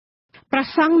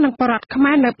ប្រសង់និងបរដ្ឋខ្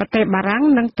មែរនៅប្រទេសបារាំង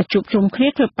នឹងទៅជួបជុំគ្នា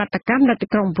ធ្វើបាតកម្មនៅទី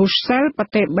ក្រុងប៊ូសែលប្រ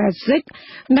ទេសបែលហ្សិក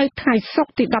នៅថ្ងៃសុក្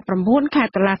រទី19ខែ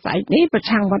តុលាស្អែកនេះប្រ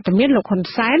ឆាំងវត្តមានលោកហ៊ុន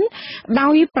សែនដោ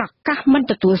យប្រកាសមិន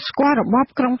ទទួលស្គាល់របប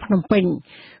ក្រុងភ្នំពេញ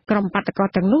ក្រុមបាតកោ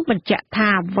ទាំងនោះបញ្ជាក់ថា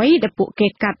អ្វីដែលពួកគេ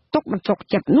កាត់ទុកមិនទុក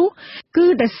ចិត្តនោះគឺ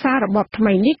ដោយសាររបបថ្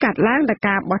មីនេះកាត់ឡើងដោយ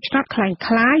ការបោះឆ្នោតค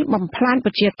ล้ายៗបំផ្លាញ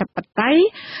ប្រជាធិបតេយ្យ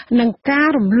និងការ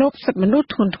រំលោភសិទ្ធិមនុស្ស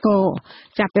ធ្ងន់ធ្ងរ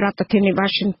ចាប់ពីរដ្ឋធានី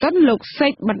Washington លោកសេ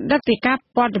កបណ្ឌិតរាយការណ៍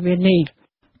ព័ត៌មាននេះ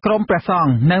ក្រមព្រះសង្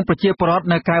ឃនិងប្រជាពលរដ្ឋ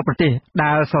នៅក្រៅប្រទេស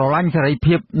ដែលស្រឡាញ់សេរី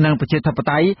ភាពនិងប្រជាធិប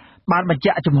តេយ្យបានបញ្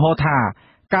ជាក់ជំហរថា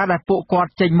ការដែលពួកគា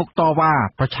ត់ចេញមុខតវ៉ា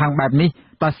ប្រឆាំងបែបនេះ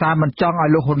ដោយសារមិនចង់ឲ្យ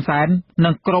លោកហ៊ុនសែននិ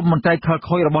ងក្រុមមន្ត្រីខិល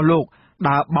ខូចរបស់លោក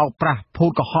ដើរបោកប្រាស់ភូ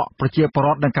តកុហកប្រជាពលរ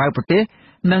ដ្ឋនៅក្រៅប្រទេស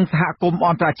និងសហគមន៍អ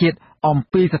ន្តរជាតិអំ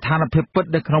ពីស្ថានភាពពិត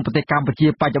នៅក្នុងប្រទេសកម្ពុជា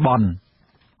បច្ចុប្បន្ន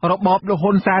របបលោក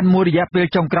ហ៊ុនសែនមួយរយៈពេល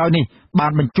ចុងក្រោយនេះបា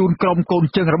នបញ្ជូនក្រុមកូន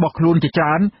ជើងរបស់ខ្លួនជាច្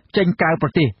រើនចេញក្រៅប្រ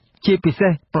ទេសជាពិសេ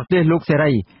សប្រទេសលោកសេ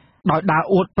រីដោយដើរ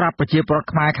អួតប្រាប់ប្រជាពលរដ្ឋ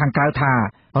ខ្មែរខាងក្រៅថា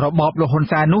របបលោកហ៊ុន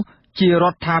សែននោះជារ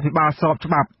ដ្ឋាភិបាលស្រប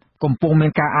ច្បាប់កំពុងមា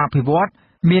នការអភិវឌ្ឍ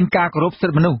មានការគោរពសិ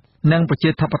ទ្ធិមនុស្សនិងប្រជា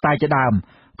ធិបតេយ្យជាដើម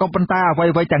ក៏ប៉ុន្តែអ្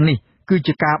វីៗទាំងនេះគឺ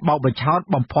ជាការបោកបញ្ឆោត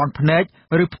បំភាន់ភ្នែក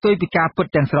ឬផ្ទុយពីការពិត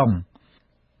ទាំងស្រុង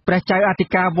ព្រះចៅអធិ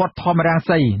ការវត្តធម្មរាំង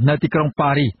សីនៅទីក្រុងប៉ា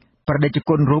រីសព្រះតេជ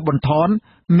គុណរស់បន្ថន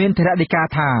មានធរណីកា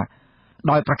ថា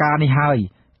ដោយប្រការនេះហើយ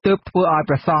ទើបធ្វើឲ្យ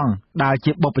ព្រះសង្ឃដែល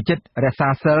ជាបុព្វជិតរក្សា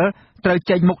សិលត្រូវ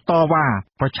ចេញមុខតវ៉ា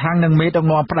ប្រឆាំងនឹងមេដឹក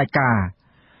នាំផ្ដាច់ការ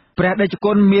ព្រះតេជ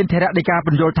គុណមានធរណីកាប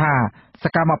ញ្យល់ថាស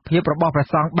កម្មភាពរបស់ព្រះ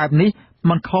សង្ឃបែបនេះ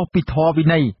មិនខុសពីធម៌វិ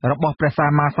ន័យរបស់ព្រះស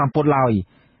ម្មាសម្ពុទ្ធឡើយ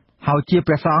ហើយជា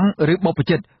ព្រះសង្ឃឬបុព្វ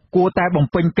ជិតគួរតែបំ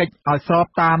ពេញកិច្ចឲ្យស្រប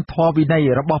តាមធម៌វិន័យ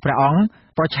របស់ព្រះអង្គ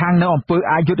ប្រឆាំងនឹងអំពើ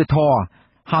អយុត្តិធម៌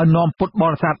ហើយនាំពុទ្ធប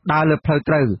រិស័ទដើរលើផ្លូវ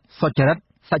ត្រូវសុចរិត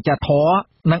សច្ចធម៌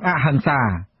និងអហិង្សា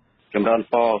ចម្រើន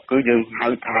ពរគឺយើងហៅ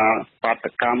ថាបាត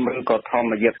កម្មឬក៏ធម្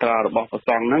មយាត្រារបស់ព្រះ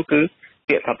សង្ឃហ្នឹងគឺ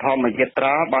ពាក្យថាធម្មយាត្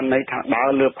រាបានន័យថាដើរ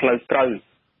លើផ្លូវត្រូវ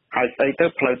ហើយស្អីទៅ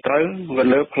ផ្លូវត្រូវវា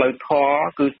លើផ្លូវធម៌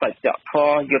គឺសច្ចធ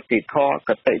ម៌យុត្តិធម៌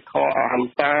កតិធម៌អហិ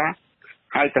ង្សា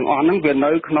ហើយទាំងអស់ហ្នឹងវា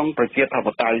នៅក្នុងប្រជាធិប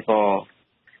តេយ្យក៏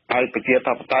ហើយប្រជា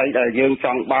ធិបតេយ្យដែលយើងច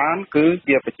ង់បានគឺ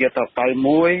ជាប្រជាធិបតេយ្យ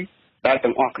មួយដែល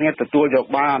ទាំងអស់គ្នាទទួលយក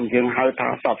បានយើងហៅថា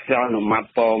សព្វសានុម័ត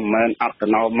ក៏មិនមែនអត្ត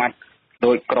នោម័ត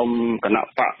ដោយក្រមគណៈ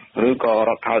បកឬក៏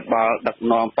រដ្ឋាភិបាលដឹក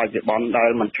នាំបច្ចុប្បន្នដែល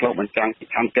មិនឆ្លុះបញ្ចាំងពី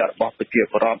ឆន្ទៈរបស់ប្រជា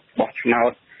ពលរដ្ឋបោះឆ្នោ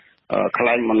តខ្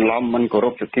លែងបន្លំមិនគោរ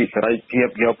ពសិទ្ធិសេរីភាព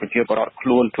យកប្រជាពលរដ្ឋខ្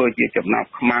លួនធ្វើជាចំណាប់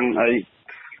ខ្មាំងអី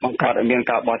បង្កើតឲ្យមាន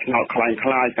ការបោះឆ្នោតខ្លាំងខ្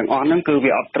លាយទាំងអស់ហ្នឹងគឺ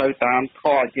វាអត់ត្រូវតាមធ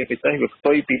ម៌ជាពិសេសវាផ្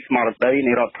ទុយពីស្មារតី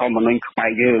នៃរដ្ឋធម្មនុញ្ញខ្មែ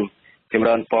រយើងចម្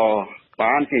រើនពរ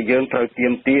បានជាយើងត្រូវទៀ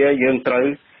មទាយើងត្រូវ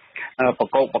ប្រ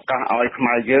កបប្រកាសឲ្យខ្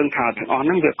មែរយើងថាទាំងអស់ហ្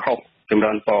នឹងវាខុសចម្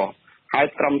រើនពរហើយ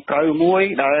ត្រឹមត្រូវមួយ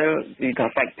ដែលនិយាយថា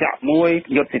សច្ចៈមួយ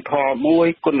យុត្តិធម៌មួយ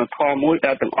គុណធម៌មួយ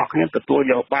ដែលទាំងអស់គ្នាទទួល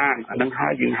យកបានអានឹងហើ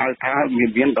យយើងហៅថា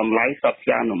មានតម្លៃសព្វ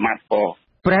សានុម័តពរ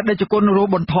ព្រះតេជគុណរ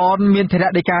ស់បន្ថនមានធរ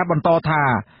ណីកាបន្តថា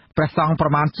ព្រះសង្ឃប្រ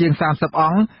មាណជាង30អ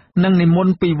ង្គនិងនិម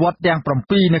ន្តពីវត្តទាំង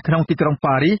7នៅក្នុងទីក្រុង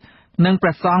ប៉ារីសនិងព្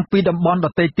រះសង្ឃពីតំបន់ដ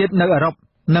ទៃទៀតនៅអឺរ៉ុប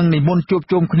និងនិមន្តជួប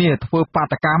ជុំគ្នាធ្វើបា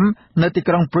តកម្មនៅទី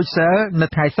ក្រុងប្រូសែលនៅ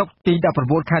ថ្ងៃសុក្រទី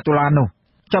19ខែតុលានោះ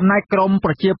ចំណែកក្រម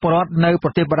ប្រជាពលរដ្ឋនៅប្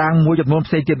រទេសបារាំងមួយចំនួន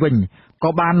ផ្សេងទៀតវិញក៏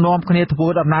បាននាំគ្នាធ្វើ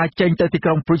ដំណើរចេញទៅទីក្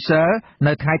រុងប្រូសែល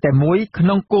នៅថ្ងៃតែមួយក្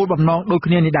នុងគោលបំណងដូច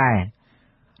គ្នានេះដែរ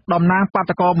តំណាងបា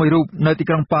តកោមួយរូបនៅទី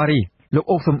ក្រុងប៉ារីសលោក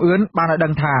អុកសំអឿនបានឲ្យដឹ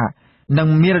ងថានឹង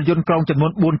មានរថយន្តក្រុងចំនួ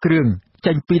ន4គ្រឿង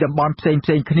ចេញពីតំបន់ផ្សេង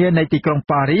គ្នានៃទីក្រុង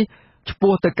ប៉ារីសឆ្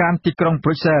ពោះទៅកាន់ទីក្រុងប្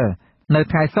រូសែលនៅ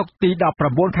ថ្ងៃសុក្រទី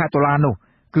19ខែតុលានោះ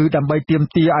គឺដើម្បីទាម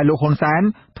ទារឲ្យលោកហ៊ុនសែន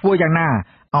ធ្វើយ៉ាងណា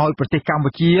ឲ្យប្រទេសកម្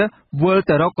ពុជាវិល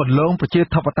ទៅរកគន្លងប្រជា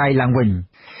ធិបតេយ្យឡើងវិញ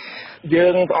យើ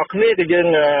ងបងប្អូនគ្នាគឺយើង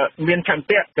មានឆន្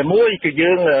ទៈតែមួយគឺ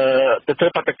យើងទៅធ្វើ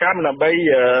បាតកម្មដើម្បី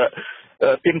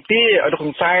ទាមទារឲ្យលោកហ៊ុ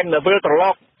នសែនវិលត្រឡ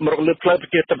ប់មករកលើផ្លូវប្រ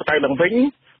ជាធិបតេយ្យឡើងវិញ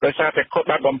ដោយសារតែគាត់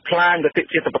បានបំផ្លាញលទ្ធិប្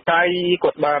រជាធិបតេយ្យ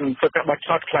គាត់បានធ្វើការបោះឆ្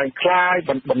នោតខ្លាំង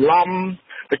បន្លំ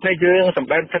ដូច្នេះយើងសម្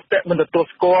ដែងឆន្ទៈមិនទទួល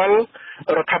ស្គាល់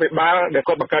រដ្ឋាភិបាលដែល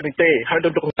គាត់បង្កើតនេះទេហើយលោ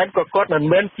កហ៊ុនសែនក៏គាត់មិន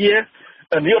មែនជា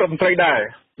នាយករដ្ឋមន្ត្រីដែរ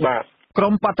បាទក្រុ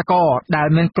មបាតកោដែល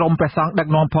មានក្រុមព្រះសង្ឃដឹក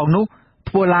នាំផងនោះ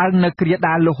ធ្វើឡើងនៅគ្រា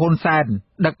ដែលលោកហ៊ុនសែន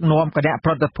ដឹកនាំគណៈប្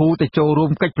រតិភូទៅចូលរួ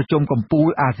មកិច្ចប្រជុំកំពូល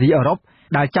អាស៊ីអឺរ៉ុប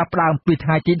ដែលចាប់ផ្ដើមពីថ្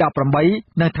ងៃទី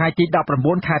18និងថ្ងៃទី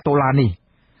19ខែតុលានេះ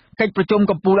កិច្ចប្រជុំ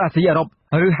កំពូលអាស៊ីអឺរ៉ុប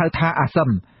ឬហៅថាអាស៊ឹម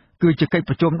គឺជាកិច្ច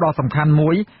ប្រជុំដ៏សំខាន់មួ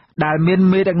យដែលមាន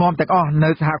មេដឹកនាំទាំងអស់នៅ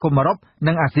សហគមន៍អឺរ៉ុប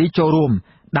និងអាស៊ីចូលរួម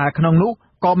ដែលក្នុងនោះ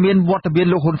ក៏មានវត្តមាន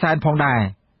លោកហ៊ុនសែនផងដែរ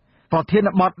ប្រធាន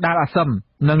បទដែលអាស៊ឹម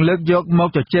នឹងលើកយកមក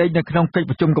ជជែកនៅក្នុងកិច្ច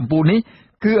ប្រជុំកំពូលនេះ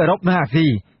គឺអឺរ៉ុបនិងអាស៊ី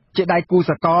ជាដៃគូ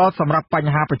សកលសម្រាប់ប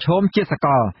ញ្ហាប្រឈមជាសក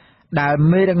លដែល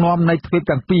មេដឹកនាំនៃទ្វីប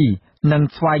ទាំងពីរនឹង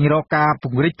ស្វែងរកការព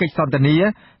ង្រីកកិច្ចសន្ទនា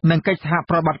និងកិច្ចសហ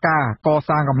ប្រតិបត្តិការក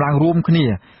សាងកម្លាំងរួមគ្នា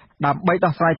ដើម្បី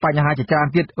ដោះស្រាយបញ្ហាជាច្រើន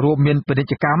ទៀតរួមមានពាណិ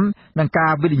ជ្ជកម្មនិងកា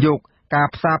រវិនិយោគការ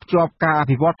ផ្សារភ្ជាប់ការអ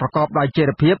ភិវឌ្ឍប្រកបដោយចី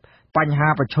រភាពបញ្ហា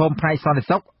ប្រឈមផ្នែកសន្តិ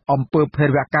សុខអំពើភេ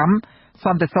រវកម្មស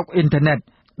ន្តិសុខអ៊ីនធឺណិត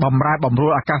បម្រែបម្រួ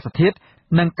លអាកាសធាតុ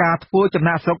និងការធ្វើចំ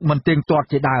ណាកស្រុកមិនទៀងទាត់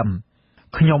ជាដើម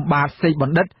ខ្ញុំបាទសេកប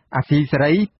ណ្ឌិតអាស៊ីសេ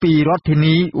រីពីរដ្ឋធា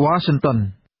នី Washington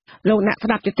លោកអ្នកស្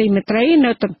ដាប់ជាទីមេត្រី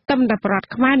នៅទន្ទឹមតែប្រដ្ឋ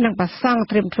ខ្មែរនិងប្រសង់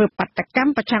ត្រៀមធ្វើបាតកម្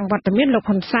មប្រឆាំងវត្តមានលោក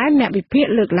ហ៊ុនសែនអ្នកវិភាគ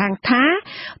លើកឡើងថា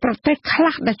ប្រទេសខ្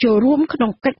លះដែលចូលរួមក្នុ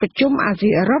ងកិច្ចប្រជុំអាស៊ី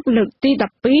អឺរ៉ុបលើកទី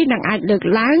12នឹងអាចលើក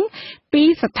ឡើងពី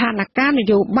ស្ថានភាពន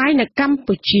យោបាយនៅកម្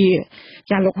ពុជា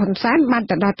ចាលោកហ៊ុនសែនបាន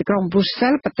ទៅដល់ទីក្រុងប្រ៊ុយសែ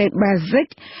លប្រទេសបែលហ្សិក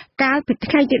កាលពី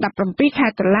ថ្ងៃទី17ខែ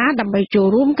តុលាដើម្បីចូល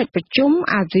រួមកិច្ចប្រជុំ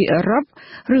អាស៊ីអឺរ៉ុប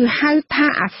ឬហៅថា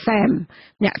អាសែម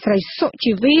អ្នកស្រីសុ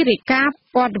ជីវីរាយការណ៍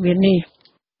ព័ត៌មាននេះ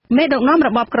មេដឹកនាំរ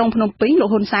បបក្រុងភ្នំពេញលោក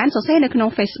ហ៊ុនសែនសរសេរនៅក្នុង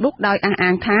Facebook ដោយអះអា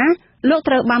ងថាលោក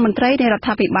ត្រូវបានមន្ត្រីនៃរដ្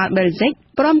ឋាភិបាលបែលហ្សិក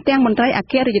ព្រមទាំងមន្ត្រីអ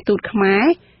គ្គរដ្ឋទូតខ្មែរ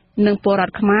និងពលរ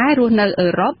ដ្ឋខ្មែររស់នៅអឺ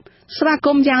រ៉ុបស្វាគ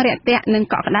មន៍យ៉ាងរាក់ទាក់និង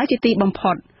កក់ក្ដៅជាទីបំ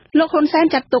ផុតលោកហ៊ុនសែន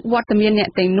ចាត់ទុកវត្តមានអ្នក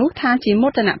ទាំងនោះថាជាមោ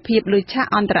ទនភាពលើឆាក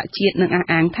អន្តរជាតិនិងអះ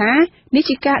អាងថានេះ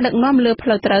ជាការដឹកនាំលើផ្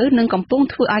លូវត្រូវនិងកំពុង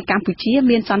ធ្វើឲ្យកម្ពុជា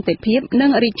មានសន្តិភាពនិ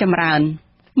ងរីកចម្រើន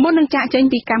មុននឹងចាកចេញ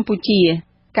ពីកម្ពុជា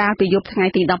កាលពីយប់ថ្ងៃ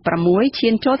ទី16ឈា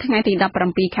នចូលថ្ងៃទី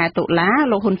17ខែតុលា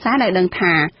លោកហ៊ុនសែនបានដឹង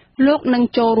ថាលោកនឹង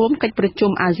ចូលរួមកិច្ចប្រ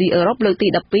ជុំអាស៊ីអឺរ៉ុបលើកទី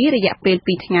12រយៈពេល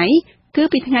2ថ្ងៃគឺ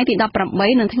ពីថ្ងៃទី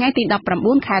18និងថ្ងៃទី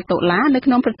19ខែតុលានៅក្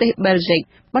នុងប្រទេសបែលហ្សិក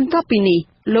បន្ទាប់ពីនេះ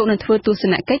លោកនឹងធ្វើទស្ស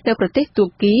នកិច្ចទៅប្រទេសទួរ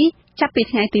គីចាប់ពី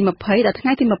ថ្ងៃទី20ដល់ថ្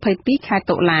ងៃទី22ខែ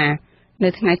តុលានៅ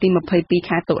ថ្ងៃទី22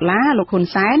ខែតុលាលោកហ៊ុន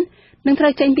សែននឹងត្រូ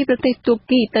វចេញពីប្រទេសទួរ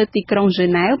គីទៅទីក្រុងហ្សឺ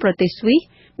ណែវប្រទេសស្វីស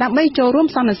ដើម្បីចូលរួម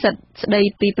សន្និសីទស្ដី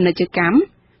ពីពាណិជ្ជកម្ម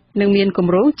និងមានគ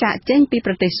ម្រោងចាកចេញពី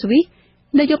ប្រទេសស្វីស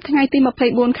នៅយប់ថ្ងៃទី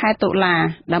24ខែតុលា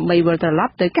ដើម្បីវិលត្រឡ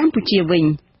ប់ទៅកម្ពុជាវិញ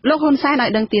លោកហ៊ុនសែនបាន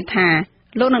ដឹងទៀតថា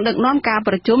លោកនឹងដឹកនាំការ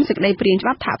ប្រជុំសេចក្តីព្រាងច្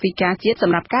បាប់ថវិកាជាតិស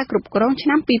ម្រាប់ការគ្រប់គ្រងឆ្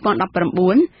នាំ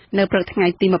2019នៅព្រឹកថ្ងៃ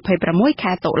ទី26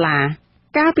ខែតុលា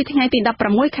កាលពីថ្ងៃទី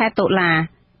16ខែតុលា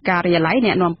ការិយាល័យអ្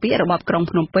នកនាំពាក្យរបបក្រុង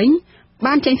ភ្នំពេញ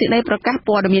បានចេញសេចក្តីប្រកាស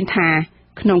ព័ត៌មានថា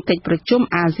ក្នុងកិច្ចប្រជុំ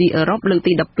អាស៊ីអឺរ៉ុបលើក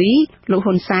ទី12លោក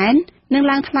ហ៊ុនសែននឹង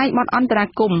ឡើងថ្លែងបទអន្តរា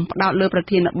គមន៍ផ្ដោតលើប្រ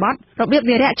ធានបទរបៀប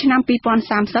វារៈឆ្នាំ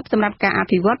2030សម្រាប់ការអ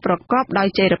ភិវឌ្ឍប្រកបដោយ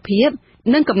ចីរភាព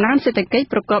និងកំណើនសេដ្ឋកិច្ច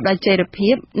ប្រកបដោយចីរភា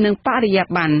ពនិងបរិយា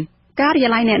បន្នការិយា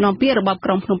ល័យអ្នកនាំពាក្យរបបក្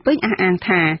រុងភ្នំពេញអះអាង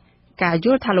ថាការយ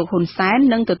ល់ថាលោកហ៊ុនសែន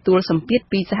នឹងទទួលសម្ពាធ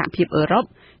ពីសហភាពអឺរ៉ុប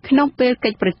ក្នុងពេលកិ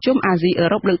ច្ចប្រជុំអាស៊ីអឺ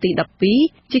រ៉ុបលើកទី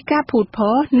12ជាការភូតភ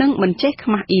រនិងមិនចេះខ្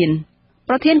មាស់អៀន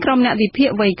ប្រធានក្រុមអ្នកវិភាគ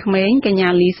វ័យក្មេងកញ្ញា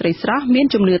លីស្រីស្រស់មាន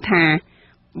ជំនឿថា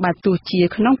បើទោះជា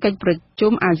ក្នុងកិច្ចប្រ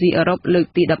ជុំអាស៊ីអឺរ៉ុបលើក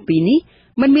ទី12នេះ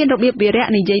មិនមានរបៀបវារៈ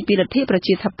និយាយពីលទ្ធិប្រ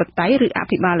ជាធិបតេយ្យឬអ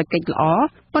ភិបាលកិច្ចល្អ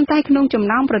ប៉ុន្តែក្នុងចំ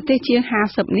ណោមប្រទេសជាង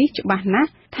50នេះច្បាស់ណាស់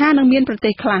ថានឹងមានប្រទេ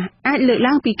សខ្លះអាចលើក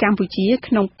ឡើងពីកម្ពុជា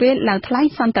ក្នុងពេលឡើងថ្លែង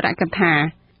សន្ទរកថា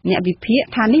អ្នកវិភាគ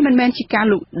ថានេះមិនមែនជាការ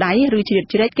លូកដៃឬជ្រៀត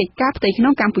ជ្រែកកិច្ចការផ្ទៃក្នុ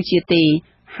ងកម្ពុជាទេ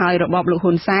ហើយរបបលោក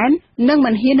ហ៊ុនសែននឹង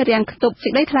មិនហ៊ានរាំងខ្ទប់សេ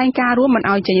ចក្តីថ្លែងការណ៍រួមមិន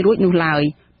ឲ្យចេញរួចនោះឡើយ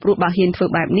ព្រោះបើហ៊ានធ្វើ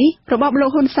បែបនេះរបបលោក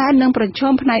ហ៊ុនសែននឹងប្រឈ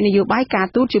មផ្នែកនយោបាយការ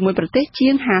ទូតជាមួយប្រទេសជា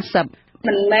ង50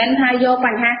មិនមែនថាយកប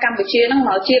ញ្ហាកម្ពុជានឹងម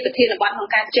កជាប្រធានបទក្នុង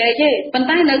ការជែកទេប៉ុន្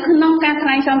តែនៅក្នុងការថ្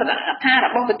លែងសន្ទរកថារ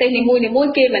បស់ប្រទេសនីមួយ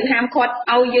ៗគេមិនហាមឃាត់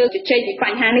ឲ្យយើងជជែកពីប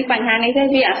ញ្ហានេះទេ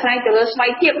វាអាស្រ័យទៅលើស្វ័យ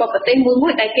ភាពរបស់ប្រទេសមួ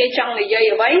យដែលគេចង់និយាយ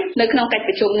អ្វីនៅក្នុងកិច្ច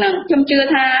ប្រជុំហ្នឹងខ្ញុំជឿ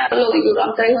ថាលោកនាយករដ្ឋម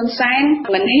ន្ត្រីហ៊ុនសែន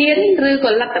មិនហ៊ានឬក៏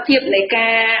លទ្ធភាពនៃកា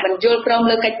របញ្យល់ព្រម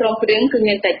លើកិច្ចព្រមព្រៀងគឺ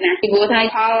មានតិចណាស់ពីព្រោះថា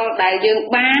ផលដែលយើង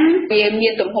បានវាមា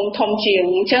នទំហំធំជាង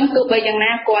អញ្ចឹងទោះបីយ៉ាង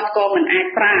ណាគាត់ក៏មិនអាច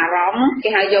ប្រាអារម្មណ៍គេ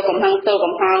ហៅយកកំហឹងទល់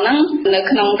កំហល់ហ្នឹងនៅ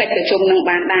ក្នុងកិច្ចប្រជុំនឹង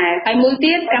បានដែរហើយមួយ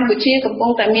ទៀតកម្ពុជាកំពុង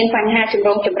តែមានបញ្ហាចម្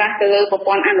រូងចម្រាសទៅលើប្រ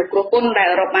ព័ន្ធអនុគ្រោះពន្ធដែល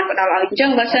អឺរ៉ុបបានផ្ដល់ឲ្យអញ្ចឹង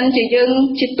បើសិនជាយើង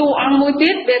ជាតួអង្គមួយ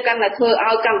ទៀតវាកាន់តែធ្វើ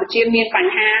ឲ្យកម្ពុជាមានប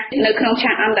ញ្ហានៅក្នុង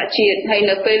ឆាកអន្តរជាតិហើយ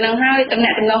នៅពេលហ្នឹងហើយតំណែ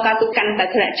ងការទូតកាន់តែ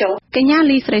ធ្លាក់ចុះកញ្ញា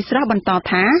លីស្រីស្រស់បន្ត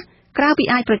ថាក្រៅពី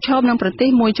អាចប្រឈមនឹងប្រទេស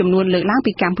មួយចំនួនលើកឡើង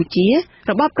ពីកម្ពុជា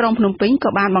របបក្រុងភ្នំពេញក៏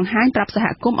បានបង្ហាញប្រាប់សហ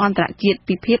គមន៍អន្តរជាតិ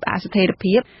ពីភាពអស្ថិរ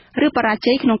ភាពឬបរា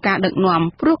ជ័យក្នុងការដឹកនាំ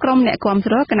ព្រោះក្រុមអ្នកគាំ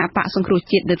ទ្រគណៈបកសង្គ្រោះ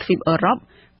ជាតិនៅទ្វីបអឺរ៉ុប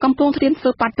កំពុងត្រៀមធ្វើ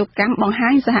បាតុកម្មបង្ហា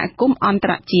ញសហគមន៍អន្ត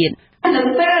រជាតិនៅ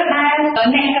ពេលដែល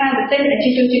អ្នកក្រៅប្រទេសប្រជា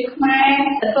ជនជាតិខ្មែរ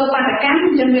ធ្វើបាតុកម្ម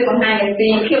ជំនឿបង្ហាញពី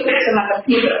ភាពអសមត្ថ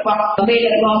ភាពរបស់វេទិ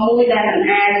កាមួយដែលមិន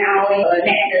អាចឲ្យ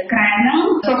អ្នកនៅក្រៅហ្នឹង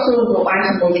សុខសួរនយោបាយ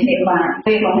ជាមួយគ្នាបាន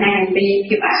វាបង្ហាញពី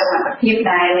ភាពអសមត្ថភាព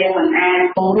ដែលយើងមិនអាច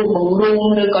បង្រួម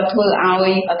ឬក៏ធ្វើឲ្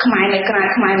យខ្មែរនៅក្រៅ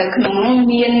ខ្មែរនៅក្នុង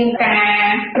មានការ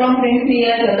ព្រមព្រៀងគ្នា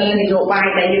ទៅលើនយោបាយ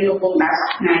ដែលយើងកំពុងដើរស្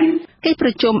ថានកិច្ចប្រ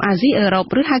ជុំអាស៊ីអឺរ៉ុប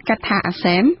ឬហៅកាត់ថាអា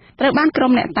ស៊ែមត្រូវបានក្រុ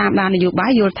មអ្នកតាមដាននយោបា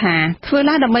យយល់ថាធ្វើ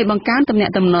ឡើងដើម្បីបង្កើនទំនា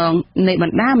ក់ទំនងនៃប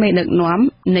ណ្ដាមេដឹកនាំ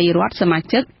នៃរដ្ឋសមា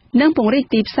ជិកនិងពង្រីក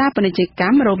ទីផ្សារពាណិជ្ជក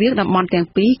ម្មរវាងតំបន់ទាំង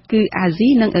ពីរគឺអាស៊ី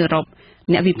និងអឺរ៉ុប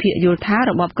អ្នកវិភាគយល់ថា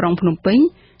របបក្រុងភ្នំពេញ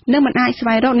នៅមិនអាចស្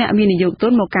វែងរកអ្នកវិនិយោគទុ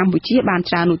នមកកម្ពុជាបាន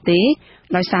ច្រើននោះទេ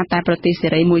ដោយសារតែប្រទេសសេ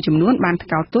រីមួយចំនួនបានថ្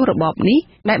កោលទោសរបបនេះ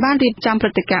ដែលបានរៀបចំព្រឹ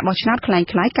ត្តិការណ៍បោះឆ្នោតคล้าย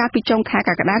ៗកាលពីចុងខែ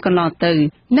កក្កដាកន្លងទៅ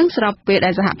និងស្របពេលដែ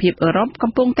លសហភាពអឺរ៉ុប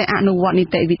កំពុងតែអនុវត្តនី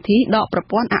តិវិធីដកប្រ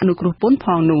ព័ន្ធអនុគ្រោះពន្ធផ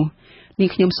ងនោះនេះ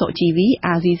ខ្ញុំសុជីវី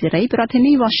អាស៊ីសេរីប្រធា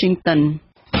នាធិបតី Washington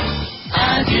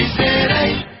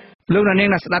លោកអ្នកនាង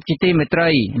អ្នកស្ដាប់ជាទីមេត្រី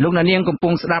លោកអ្នកនាងកំពុ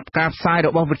ងស្ដាប់ការផ្សាយរ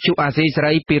បស់វិទ្យុអាស៊ីសេ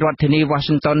រីពីរដ្ឋធានី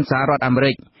Washington សហរដ្ឋអាមេ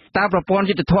រិកតើប្រព័ន្ធ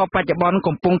យុត្តិធម៌បច្ចុប្បន្ន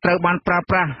កំពុងត្រូវបានប្រើ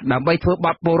ប្រាស់ដើម្បីធ្វើ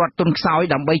បាបពលរដ្ឋទុនខ្សោយ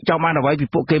ដើម្បីចង់បានអ្វីពី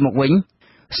ពួកគេមកវិញ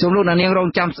សូមលោកអ្នកនាងរង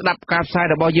ចាំស្ដាប់ការផ្សាយ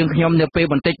របស់យើងខ្ញុំនៅពេល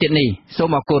បន្តិចទៀតនេះសូម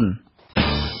អរគុណ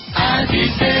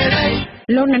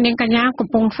លោកអ្នកនាងកញ្ញាកំ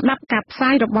ពុងស្ដាប់ការផ្សា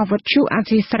យរបស់វិទ្យុអា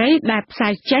ស៊ីសេរីដែលផ្សា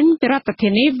យចេញពីរដ្ឋធា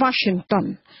នី Washington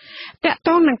តាក់ទ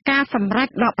ងនឹងការសម្រេច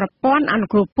ដកប្រព័ន្ធអនុ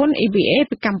គ្រោះពន្ធ EBA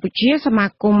ពីកម្ពុជាសមា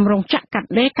គមរោងចក្រកាត់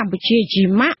ដេរកម្ពុជា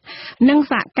GMAC និង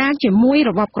សហការជាមួយ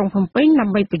របបក្រុងភ្នំពេញដើ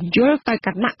ម្បីបញ្យល់ទៅគ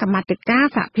ណៈកម្មាធិការ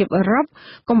សហភាពអឺរ៉ុប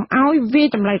កុំឲ្យវាយ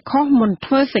តម្លៃខុសមុន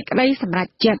ធ្វើសេចក្តីសម្រេច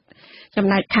ចិត្តចំ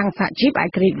ណែកខាងសហជីពឯ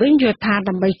ករាជ្យវិញយល់ថា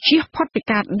ដើម្បីជៀសផុតពី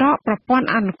ការដកប្រព័ន្ធ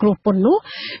អនុគ្រោះពន្ធនោះ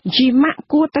GMAC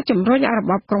គួរតែជំរុញឲ្យរ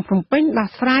បបក្រុងភ្នំពេញដោះ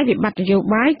ស្រាយវិបត្តិនយោ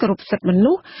បាយគោរពសិទ្ធិម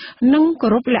នុស្សនិងគោ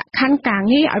រពលក្ខខណ្ឌការ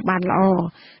ងារឲ្យបានល្អ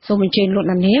សូមអញ្ជើញលោក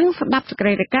នាងស្ដាប់សេចក្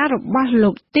តីរាយការណ៍របស់លោ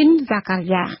កទីនហ្សាការី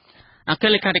យ៉ាអគ្គ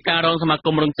លេខាធិការរងសមាគ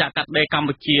មរោងចក្រកាត់ដេរកម្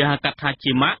ពុជាហៅកាត់ថា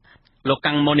GMAC លោក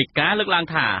កាំងម៉ូនីកាលើកឡើង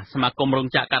ថាសមាគមរោង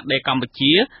ចក្រកាត់ដេរកម្ពុ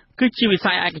ជាគឺជាវិ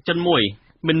ស័យឯកជនមួយ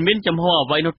មិនមានចំហអ្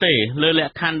វីនោះទេលើល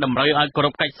ក្ខខណ្ឌតម្រូវឲ្យគោរ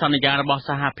ពកិច្ចសន្យារបស់ស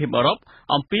ហភាពអឺរ៉ុប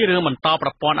អំពីរឿងបន្តប្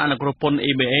រព័ន្ធអនុគ្រោះពន្ធ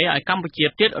EBA ឲ្យកម្ពុជា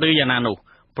ទៀតឬយ៉ាងណានោះ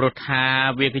ព្រោះថា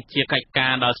វាគឺជាកិច្ចកា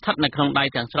រដែលស្ថិតនៅក្នុងដៃ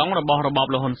ទាំងស្រុងរបស់របប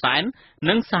លហ៊ុនសែន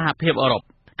និងសហភាពអឺរ៉ុប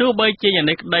ទោះបីជាយ៉ាង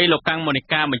នេះក្តីលោកកាំងម៉ូនី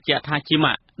កាបញ្ជាក់ថា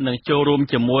GMAC នឹងចូលរួម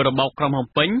ជាមួយរបបក្រុងភ្នំ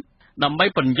ពេញដើម្បី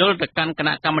ពន្យល់ទៅកាន់គ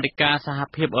ណៈកម្មាធិការសហ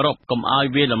ភាពអឺរ៉ុបកុំឲ្យ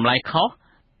វាតម្លៃខុស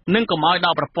និងកុំឲ្យដ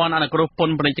កប្រព័ន្ធអនុគ្រោះព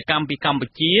ន្ធពាណិជ្ជកម្មពីកម្ពុ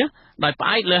ជាដោយផ្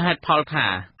អែកលើហេតុផលថា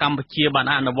កម្ពុជាបាន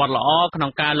អនុវត្តល្អក្នុ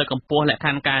ងការលើកកម្ពស់លក្ខខ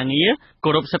ណ្ឌការងារគោ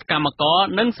រពសិទ្ធិកម្មករ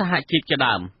និងសហជីពជា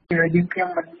ដើមយើងខ្ញុំ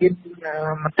មិនមាន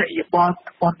មតិយោបល់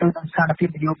ព័ន្ធទៅនឹងស្ថានភាព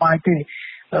នយោបាយទេ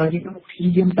យើងព្យា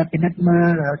យាមតែពិនិត្យមើ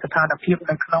លស្ថានភាព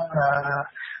នៅក្នុង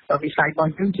វិស័យរប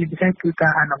ស់យើងជាពិសេសគឺកា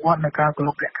រអនុវត្តនៃការគោរ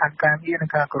ពលក្ខខណ្ឌការងារនិ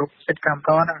ងការគោរពសិទ្ធិកម្មក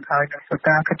រនិងហើយនឹង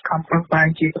ការខិតខំប្រឹងប្រែង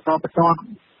ជាបន្ត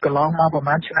កន្លងមកប្រ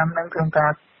ហែលឆ្នាំហ្នឹងក្នុងកា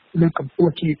រលើកកម្ព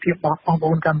ស់ជីវភាពរបស់បងប្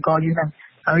អូនកម្មករយើងហ្នឹង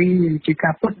ហើយជាកា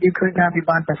រពិតយើងឃើញថាវា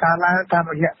បានប្រសើរឡើងតាម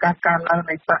រយៈការកើនឡើង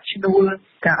នៃប្រាក់ឈ្នួល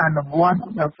ការអនុវត្ត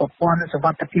ប្រព័ន្ធសុវ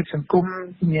ត្ថិភាពសង្គម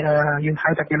យើងហៅ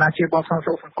ថាកីឡាជាបបសង្គ្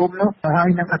រោះសង្គមនោះហើយ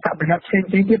នឹងអត្ថប្រយោជន៍ផ្សេងៗ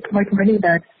ទៀតថ្មីៗនេះ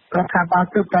ដែលរដ្ឋាភិបាល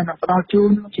ទើបតែផ្ដល់ជូ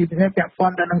នជាពិសេសពាក់ព័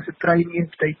ន្ធទៅនឹងស្ត្រីមាន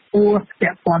ស្ត្រីពោះពា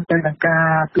ក់ព័ន្ធទៅនឹងការ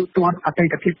ទូទាត់អតី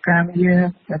តភាពការងារ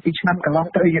ពីឆ្នាំកន្លង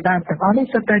ទៅជាដើមទាំងអស់នេះ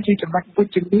សុទ្ធតែជាចំណុចវិ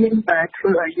ជ្ជមានដែលធ្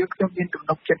វើឲ្យយើងខ្ញុំមានទំ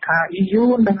នុកចិត្តថា EU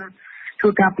នឹងធ្វើ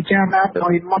ការពិចារណាដោ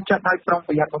យមកចាត់ឲ្យប្រុង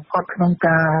ប្រយ័ត្នបំផុតក្នុង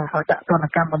ការដាក់ទណ្ឌ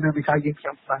កម្មលើវិស័យយើងខ្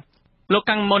ញុំបាទលោក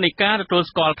កាំងម៉ូនីកាទទួល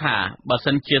ស្គាល់ថាបើ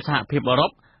សិនជាសហភាពអឺរ៉ុ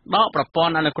បដកប្រព័ន្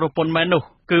ធអនុគ្រោះពន្ធមែននោះ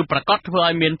គឺប្រកាសធ្វើ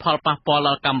ឲ្យមានផលប៉ះពាល់ដ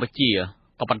ល់កម្ពុជា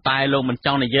ក៏ប៉ុន្តែលោកមិនច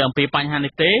ង់និយាយអំពីបញ្ហា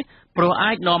នេះទេព្រោះ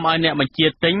អាចនាំឲ្យអ្នកបញ្ជា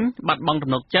ទិញបាត់បង់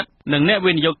ទំនុកចិត្តនិងអ្នក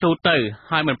វិនិយោគទូទៅ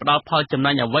ហើយមិនផ្ដល់ផលចំ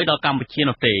ណេញអ្វីដល់កម្ពុជា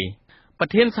នោះទេប្រ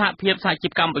ធានសហភាពសហជី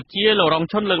ពកម្ពុជាលោករង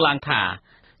ឈុនលើកឡើងថា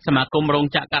សមាគមរោង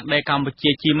ចក្រកាត់ដេរកម្ពុជា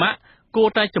GMAC គួរ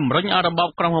តែជំរុញឲ្យរបប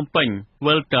ក្រុងភ្នំពេញ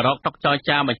វិលទៅរកតុចរ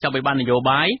ចាបញ្ចប់វិបត្តិនយោ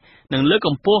បាយនិងលើកក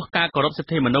ម្ពស់ការគោរពសិទ្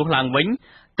ធិមនុស្សឡើងវិញ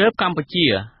ទើបកម្ពុជា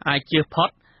អាចជៀសផុត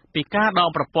ពីការដក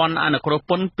ប្រព័ន្ធអនុគ្រោះ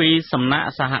ពន្ធពីសំណាក់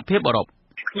សហភាពអឺរ៉ុប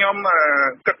ខ្ញុំ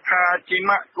គិតថា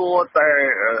GMAC គួរតែ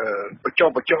បញ្ចុះ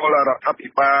បញ្ចូលរដ្ឋាភិ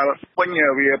បាលវិញ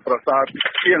វាប្រសើរ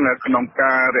ជាងក្នុង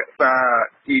ការរក្សា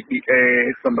EBA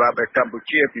សម្រាប់កម្ពុ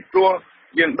ជាពីព្រោះ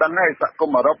យើងដឹងហើយសហគម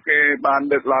ន៍អឺរ៉ុបគេបាន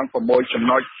លើកឡើង6ចំ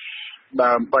ណុច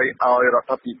ដើម្បីឲ្យរដ្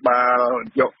ឋាភិបាល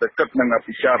យកទៅគិតនិង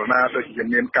ពិចារណាដូចជា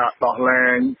មានការដោះលែ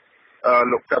ង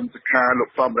លោកកឹមសុខាលោក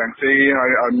សំរងស៊ីហើ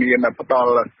យឲ្យមានផ្ដ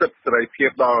ល់សិទ្ធិសេរីភាព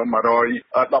ដល់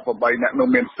118អ្នកនោះ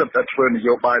មានសិទ្ធិធ្វើន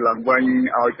យោបាយឡើងវិញ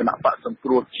ឲ្យគណៈបកសង្គ្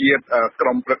រោះជាតិក្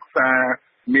រុមប្រឹក្សា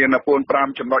មាន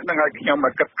4-5ចំណុចហ្នឹងហើយខ្ញុំ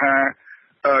គិតថា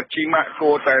GMAC គួ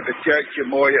រតែទៅជែកជា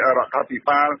មួយរដ្ឋាភិ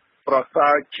បាលប្រសើ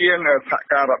រជាងសហ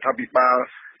ការរដ្ឋាភិបាល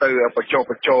ទៅបញ្ចុះ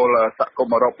បញ្ចូលសហគម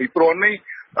ន៍អឺរ៉ុបពីព្រោះនេះ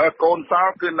កូនសោ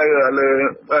គឺ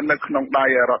នៅក្នុងដៃ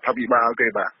រដ្ឋាភិបាលទេ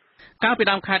បាទកាលពី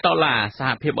ដើមខែតុលាសហ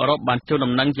ភាពអឺរ៉ុបបានជូន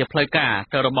ដំណឹងជាផ្លូវការ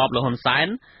ទៅរបបលហ៊ុនសែន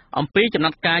អំពីចំណា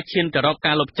ត់ការឈានទៅរក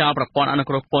ការលុបចោលប្រព័ន្ធអនុ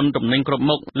គ្រោះពន្ធទំនិញគ្រប់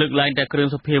មុខលើកលែងតែគ្រឿង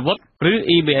សព្វាវុធឬ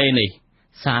EBA នេះ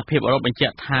សហភាពអឺរ៉ុបបញ្ជា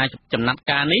ក់ថាចំណាត់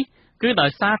ការនេះគឺដោ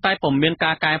យសារតែពុំមាន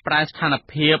ការកែប្រែស្ថាន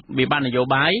ភាពវិបត្តិនយោ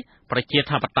បាយប្រជា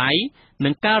ធិបតេយ្យនិ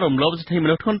ងការរំលោភសិទ្ធិម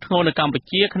នុស្សធ្ងន់ធ្ងរនៅកម្ពុ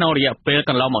ជាក្នុងរយៈពេល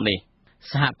កន្លងមកនេះ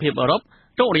សហភាពអឺរ៉ុប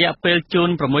ទុករយៈពេលជូន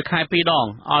6ខែ2ដង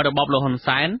ឲ្យរបបលហ៊ុន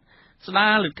សែន ស្ដា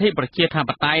រលទ្ធិប្រជាធិប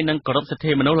តេយ្យនិងគោរពសិទ្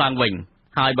ធិមនុស្សឡើងវិញ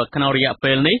ហើយបើក្នុងរយៈ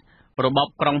ពេលនេះរបប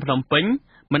ក្រុងភ្នំពេញ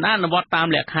មិនអនុវត្តតាម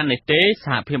លក្ខខណ្ឌនេះទេស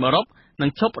ហភាពអឺរ៉ុបនឹង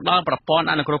ឈប់ផ្ដល់ប្រព័ន្ធ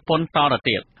អនុគ្រោះពន្ធតទៅ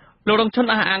ទៀតលោករងឈុន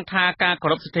អះអាងថាការគោ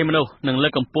រពសិទ្ធិមនុស្សនិងលើ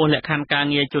កកម្ពស់លក្ខខណ្ឌការ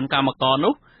ងារជូនកម្មករ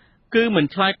នោះគឺមិន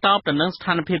ឆ្លើយតបទៅនឹងស្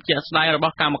ថានភាពជាក់ស្ដែងរប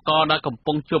ស់កម្មករដែលកំ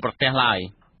ពុងជួបប្រទះឡើយ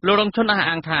លោករងឈុនអះ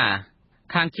អាងថា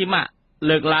ខាងជីម៉ាក់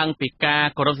លើកឡើងពីការ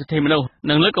គោរពសិទ្ធិមនុស្ស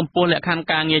និងលើកកម្ពស់លក្ខខណ្ឌ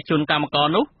ការងារជូនកម្មករ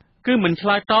នោះគឺមិនឆ្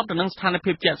លើយតបទៅនឹងស្ថាន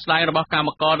ភាពជាក់ស្ដែងរបស់កម្ម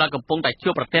ករដែលកំពុងតែជួ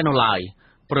បប្រទះនោះឡើយ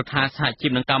ព្រោះថាសហជី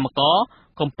ពនិងកម្មករ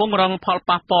កំពុងរងផល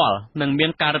ប៉ះពាល់និងមា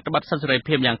នការរឹតបន្តឹងសិទ្ធិសេរី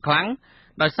ភាពយ៉ាងខ្លាំង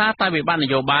ដោយសារតែវិបត្តិន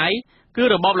យោបាយគឺ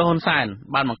របបលហ៊ុនសែន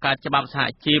បានបង្កើតច្បាប់សហ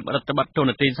ជីពរដ្ឋបတ်ទូ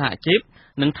នាទីសហជីព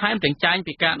និងថែមទាំងចែង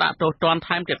ពីការដាក់ទោសទណ្ឌ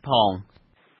ថែមទៀតផង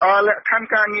លក្ខខណ្ឌ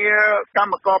ការងារក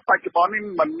ម្មករបច្ចុប្បន្ននេះ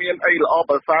มันមានអីល្អ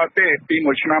ប្រសើរទេពី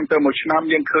មួយឆ្នាំទៅមួយឆ្នាំ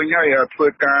យើងឃើញហើយធ្វើ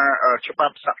ការច្បា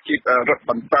ប់សហជីពរឹត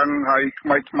បន្តឹងហើយ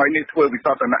ថ្មីនេះធ្វើវិ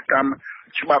សោធនកម្ម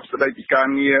ច្បាប់ស្តីពីការ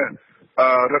ងារ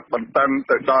រឹតបន្តឹង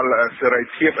ទៅដល់សេរី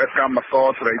ភាពកម្មករ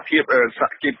សេរីភាពស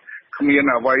ហជីពគ្មាន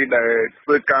អ្វីដែលធ្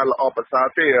វើការល្អប្រសើរ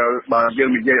ទេបើយើ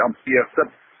ងនិយាយអំពីសិទ្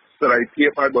ធិសេរីភាព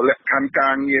ហើយបើលក្ខខណ្ឌកា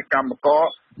រងារកម្មករ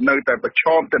នៅតែប្រឈ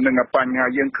មទៅនឹងបញ្ហា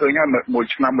យើងឃើញហើយមួយ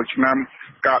ឆ្នាំ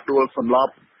ការដួលសន្ល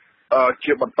ប់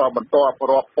ជាបន្តរា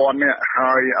ប់ពាន់នាក់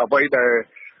ហើយអ្វីដែល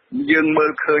យើងមើ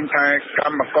លឃើញថាក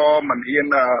ម្មករមិនហ៊ាន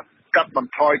កាត់ប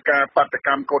ន្ថយការបាតក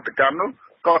ម្មកោតកម្មនោះ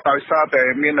ក៏ដោយសារតែ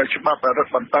មានច្បាប់រឹត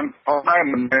បន្តឹងផងដែរ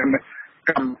មិន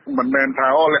មែនថា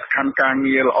លក្ខខណ្ឌការ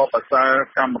ងារល្អប្រសើរ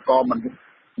កម្មករមិន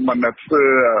ធ្វើ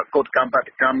កោតកម្មបាត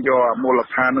កម្មយកមូល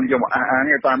ដ្ឋាននឹងយកមកអះអាង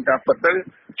តាមការពិតទៅ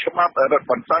ច្បាប់រឹត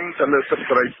បន្តឹងទៅលើសិទ្ធិ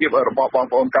សេរីភាពរបស់បង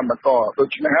ប្អូនកម្មករដូ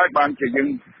ច្នេះហើយបានជាយើង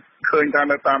ឃើញថា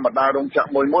នៅតាមបណ្ដារោងចក្រ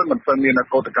មួយមិនទាន់មាន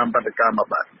កោតកម្មបាតកម្មមក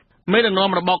បាទមេដឹកនាំ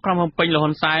របបក្រុងភ្នំពេញលហ៊ុ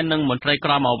នសែននិងមន្ត្រី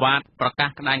ក្រមអាវ៉ាតប្រកាស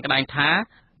ក្តាញ់ថា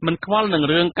មិនខ្វល់នឹង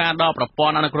រឿងការដកប្រព័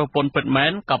ន្ធអនុគ្រោះពន្ធពិតមែ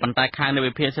នក៏ប៉ុន្តែខាងនៃ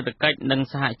វិភាគសេដ្ឋកិច្ចនិង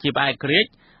សហជីពឯករាជ្យ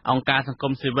អង្គការសង្គ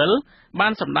មស៊ីវិលបា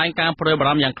នសម្ដែងការព្រួយបារ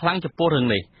ម្ភយ៉ាងខ្លាំងចំពោះរឿង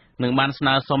នេះនិងបានស្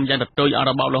នើសុំយ៉ាងទទូចឲ្យ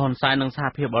របបលហ៊ុនសែននិងសហ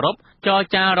ភាពអឺរ៉ុបចរ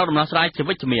ចារកដំណោះស្រាយជា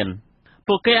វិជ្ជមាន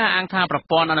ពួកគេអះអាងថាប្រ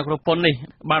ព័ន្ធអនុគ្រោះពន្ធនេះ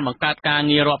បានបង្កើតការ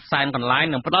ងាររាប់សែនកន្លែង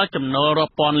និងផ្ដល់ចំណូលរា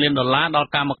ប់ពាន់លានដុល្លារដល់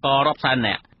កម្មកររាប់សែន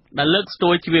នាក់ដែលលើកស្ទួ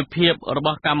យជីវភាពរប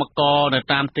ស់កម្មករនៅ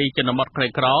តាមទីជនបទក្រី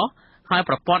ក្រហើយ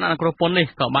ប្រព័ន្ធអនុគ្រោះពន្ធនេះ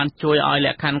ក៏បានជួយឲ្យល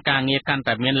ក្ខខណ្ឌការងារកាន់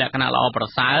តែមានលក្ខណៈល្អប្រ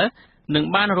សើរនិង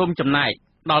បានរួមចំណែក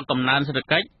ដល់កំណើនសេដ្ឋ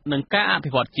កិច្ចនិងការអ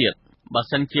ភិវឌ្ឍជាតិបើ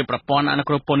សិនជាប្រព័ន្ធអនុ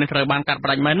គ្រោះពន្ធនេះត្រូវបានកាត់ផ្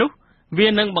តាច់មែននោះវា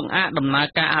នឹងបង្អាក់ដំណើរ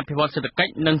ការអភិវឌ្ឍសេដ្ឋកិច្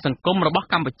ចនិងសង្គមរបស់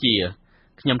កម្ពុជា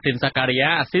ខ្ញុំទីនសាការីយ៉ា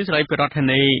អាស៊ីសេរីពីរដ្ឋធា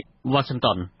នី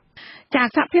Washington ចា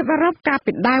សហភាពអឺរ៉ុបកាល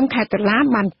ពីដើមខែតុលា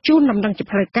បានជូនដំណឹងជា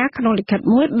ផ្លូវការក្នុងលិខិត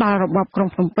មួយដល់របបក្រុង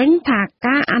ភ្នំពេញថា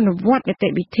ការអនុវត្តនីតិ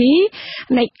វិធី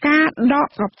នៃការដក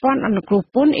ប្រព័ន្ធអនុគ្រោះ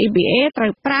ពន្ធ EBA ត្រូ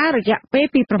វប្រើរយៈពេល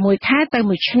ពី6ខែទៅ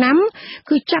1ឆ្នាំ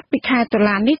គឺចាប់ពីខែតុ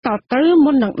លានេះតទៅ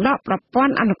មុននឹងដកប្រព័ន្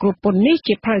ធអនុគ្រោះពន្ធនេះ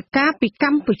ជាផ្លូវការពីក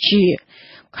ម្ពុជា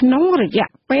ក្នុងរយៈ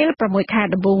ពេល6ខែ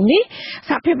ដំបូងនេះ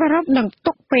សហភាពអឺរ៉ុបនឹង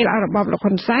ទុកពេលឲ្យរបបលោក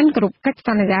ហ៊ុនសែនគ្រប់កិច្ចស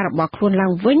ន្យារបស់ខ្លួនឡើ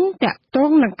ងវិញតាក់ទ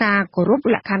ងនឹងការគោរព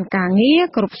លក្ខខណ្ឌការងារ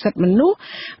គ្រប់សិទ្ធិមនុស្ស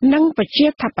និងប្រជា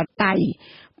ធិបតេយ្យ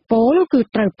ពលគឺ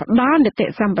ត្រូវផ្ដល់នីតិ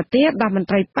សម្បទាដល់មន្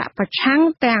ត្រីបកប្រឆាំង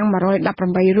ទាំង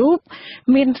118រូប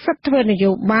មានសិទ្ធិធ្វើន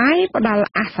យោបាយផ្ដល់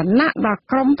អាសនៈដល់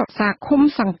ក្រុមប្រឹក្សាឃុំ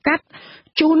សង្កាត់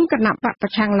ជូនគណៈបកប្រ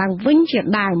ឆាំងឡើងវិញជា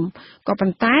ដើមក៏ប៉ុ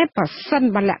ន្តែប្រសិន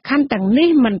បើលក្ខខណ្ឌទាំងនេះ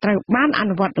មិនត្រូវបានអ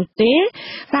នុវត្តនោះទេ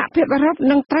សហភាពអឺរ៉ុប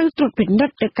នឹងត្រូវត្រួតពិនិ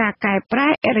ត្យទៅការកែប្រែ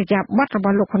អរិយាប័ត្ររប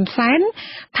ស់លោកហ៊ុនសែន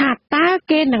ថាតើ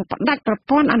គេនឹងផ្ដាច់ប្រ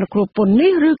ព័ន្ធអនុគ្រោះពន្ធ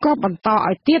នេះឬក៏បន្ត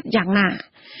ឲ្យទៀតយ៉ាងណា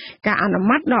ការអនុ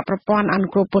ម័តដល់ប្រព័ន្ធអនុ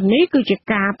គ្រោះពន្ធនេះគឺជា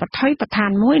ការបថុយប្រឋា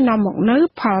នមួយនាំមកនូវ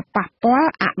ផលប៉ះពាល់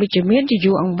អវិជ្ជមានជា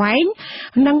យូរអង្វែង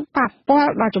និងប៉ះពា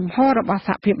ល់ដល់ជំហររបស់ស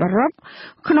ហភាពអឺរ៉ុប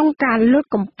ក្នុងការលើក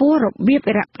កម្ពស់របៀប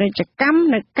ពាណិជ្ជកម្ម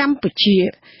នៅកម្ពុជា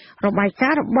របាយកា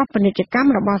រណ៍របស់ពាណិជ្ជកម្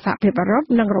មរបស់សហភាពអឺរ៉ុប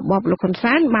និងរបបលោកហ៊ុន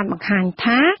សែនបានបង្ហាញ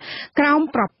ថាក្រោម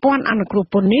ប្រព័ន្ធអនុគ្រោះ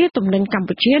ពន្ធនេះទំនិញកម្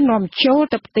ពុជានាំចូល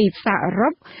ទៅទីផ្សារអឺរ៉ុ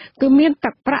បគឺមាន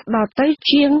ទឹកប្រាក់ដល់ទៅ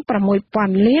ជាង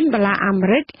 $6,000 លានអាមេ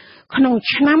រិកក្នុង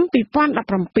ឆ្នាំ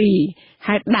2017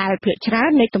ហើយដែលភាគច្រើន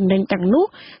នៃទំនិញទាំងនោះ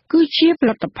គឺជាផ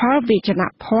លិតផលវិជ្ជា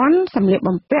ភ័ណ្ឌសម្លៀក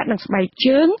បំពាក់និងស្បែក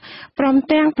ជើងព្រម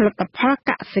ទាំងផលិតផល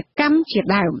កសិកម្មជា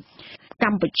ដើមក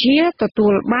ម្ពុជាទទួ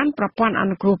លបានប្រព័ន្ធអ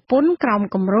នុគ្រោះពន្ធក្រោម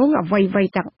គម្រោងអ្វី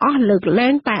ៗទាំងអស់លើកលែ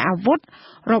ងតែអាវុធ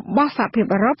របស់សហភាព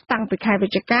អឺរ៉ុបតាំងពីខែវិ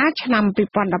ច្ឆិកាឆ្នាំ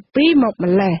2012មក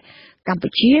ម្ល៉េះកម្ពុ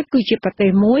ជាគឺជាប្រទេស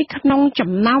មួយក្នុង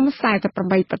ចំណោម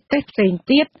48ប្រទេសផ្សេង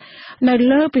ទៀតនៅ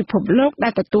លើពិភពលោកដែ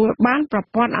លទទួលបានប្រ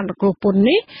ព័ន្ធអនុគ្រោះពន្ធ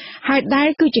នេះហើយដែល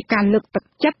គឺជាការលើកទឹក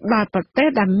ចិត្តដល់ប្រទេស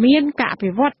ដែលមានការអ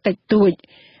ភិវឌ្ឍតិចតួច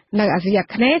នៅអាស៊ីអា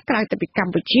គ្នេយ៍ក្រៅពីក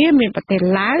ម្ពុជាមានប្រទេស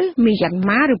ឡាវមីយ៉ាន់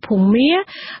ម៉ាឬភូមា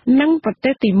និងប្រទេ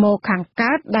សទីម៉ូខាង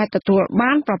កើតដែលទទួល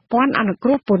បានប្រព័ន្ធអនុគ្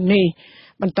រោះពន្ធនេះ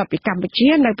បន្ទាប់ពីកម្ពុជា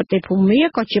នៅប្រទេសភូមា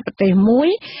ក៏ជាប្រទេសមួយ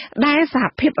ដែលសហ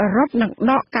ភាពអឺរ៉ុបនឹង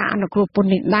ដកការអនុគ្រោះពន្ធ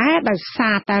នេះដែរដោយសា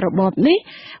រតែរបបនេះ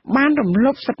បានរំ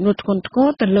លោភសិទ្ធិមនុស្សធ្ងន់ធ្ងរ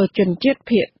ទៅលើជនជាតិ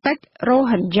ភាគតិចរ៉ូ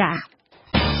ហិញយ៉ា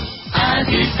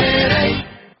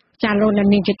ចាលោកនា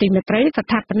ងជាទីមេត្រីស្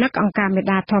ថាបនិកអង្គការមេ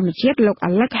ដាធម្មជាតិលោក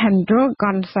Alejandro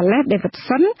Gonzalez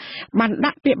Davidson បាន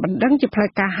ដាក់ពាក្យបណ្ដឹងជាផ្លូវ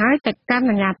ការហើយទៅកាន់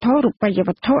អាជ្ញាធររូបិយវ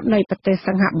ត្ថុនៃប្រទេស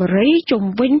សិង្ហបុរីជុំ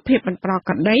វិញភាពមិនប្រ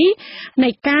ក្រតីនៃ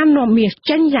ការនាំមាស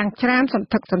ចេញយ៉ាងច្រើនសន្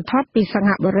ធឹកសន្ធាប់ពីសិង្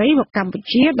ហបុរីមកកម្ពុ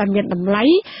ជាដែលមានតម្លៃ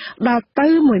ដល់ទៅ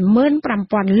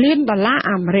 $15,000 លាន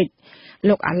អាមេរិក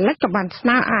លោកអាឡិចក៏បានស្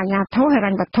នើឲ្យអាជ្ញាធរហិរ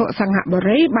ញ្ញវត្ថុសិង្ហបុ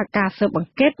រីបើកការស៊ើបអ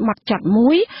ង្កេតម៉ត់ចត់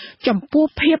មួយចំពោះ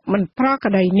ភាពមិនប្រក្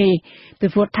រតីនេះពី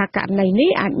ព្រោះថាករណីនេះ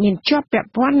អាចមានជាប់ពាក់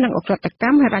ព័ន្ធនឹងអក្រិតក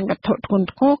ម្មហិរញ្ញវត្ថុធ្ងន់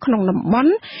ធ្ងរក្នុងតំប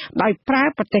ន់ដោយប្រើ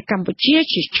ប្រទេសកម្ពុជា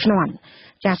ជាឈ្នន់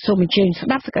ចាសសូមអញ្ជើញស្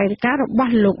ដាប់សេចក្តីរាយការណ៍រប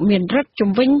ស់លោកមានរិទ្ធជំ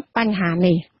វិញបញ្ហា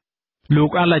នេះលោ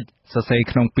កអាឡិចសរសេរ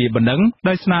ក្នុងពាក្យបណ្ដឹង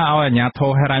ដោយស្នើឲ្យអាជ្ញាធ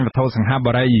រហិរញ្ញវត្ថុសិង្ហ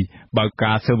បុរីបើក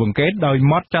ការស៊ើបអង្កេតដោយ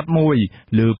ម៉ត់ចត់មួយ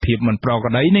លើភាពមិនប្រក្រ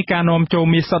តីនៃការនាំចូល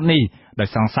មាសសុទ្ធនេះដោយ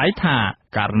សង្ស័យថា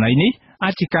ករណីនេះ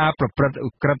អាចជាការប្រព្រឹត្តឧ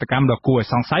ក្រិដ្ឋកម្មដ៏គួរឲ្យ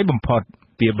សង្ស័យបំផុត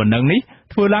ពាក្យបណ្ដឹងនេះ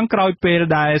ធ្វើឡើងក្រោយពេល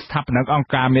ដែលស្ថាបនិកអង្គ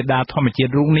ការមេដាធម្មជា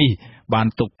តិរូបនេះបាន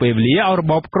ទុកពេលវេលាឲ្យរ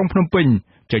បបក្រុងភ្នំពេញ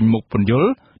ចេញមុខពន្យល់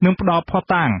និងផ្ដល់ភស្តុ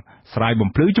តាងស្រាយបំ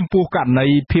ភ្លឺចំពោះករណី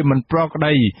ភាពមិនប្រក្រ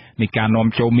តីនៃការនាំ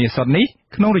ចូលមាសសុទ្ធនេះ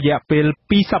ក្នុងរយៈពេល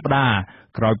2សប្តាហ៍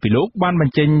ក្រោយពីលោកបានប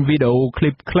ញ្ចេញវីដេអូឃ្លី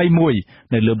បខ្លីមួយ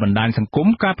នៅលើបណ្ដាញសង្គម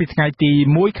កាលពីថ្ងៃទី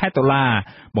1ខែតុលា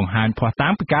បង្ហាញភស្តុតា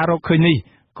ងពីការរកឃើញនេះ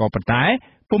ក៏ប៉ុន្តែ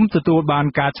ពុំទទួលបាន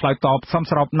ការឆ្លើយតបសម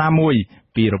ស្របណាមួយ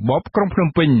ពីរបបក្រុងភ្នំ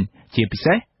ពេញជាពិ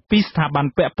សេសពីស្ថាប័ន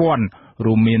ពាក់ព័ន្ធ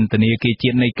រួមមានធនាគារជា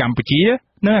តិនៃកម្ពុជា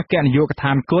និងអគ្គនាយកដ្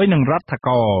ឋានគយនឹងរដ្ឋាភិ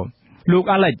បាលលោក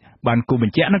អាឡិចបានគូប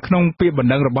ញ្ជាក់នៅក្នុងពាក្យបណ្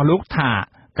ដឹងរបស់លោកថា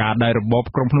ការដែលរបប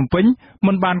ក្រុងភ្នំពេញ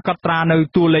មិនបានកត់ត្រានៅ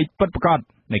តួលេខពិតប្រាកដ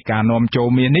នៃការនាំចូល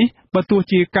មាសនេះបើទោះ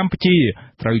ជាកម្ពុជា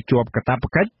ត្រូវជាប់កាតព្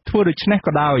វកិច្ចធ្វើដូច្នេះ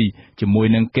ក៏ដោយជាមួយ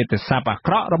នឹងកិត្តិស័ព្ទអា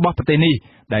ក្រក់របស់ប្រទេសនេះ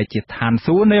ដែលជាឋាន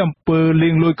សួគ៌នៃអំពើលា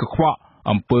ងលុយកខ្វក់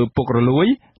អំពើពុករលួយ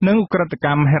និងឧក្រិដ្ឋក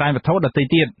ម្មហិរញ្ញវត្ថុដទៃ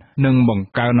ទៀតនិងបង្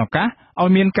កើនឱកាសឲ្យ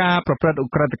មានការប្រព្រឹត្តឧ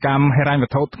ក្រិដ្ឋកម្មហិរញ្ញវ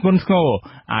ត្ថុធ្ងន់ធ្ងរ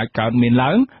អាចកើតមាន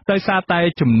ឡើងដោយសារតែ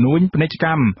ជំនួញពាណិជ្ជក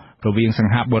ម្មរវាងសិ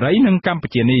ង្ហបុរីនិងកម្ពុ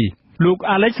ជានេះលោក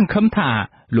អាឡិចសង្ឃឹមថា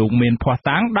លោកមានភស្តុ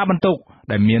តាងដាក់បន្ទុក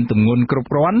ដែលមានទម្ងន់គ្រប់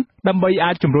គ្រាន់ដើម្បី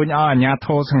អាចជំរុញឲ្យអាជ្ញាធ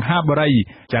រសិង្ហបុរី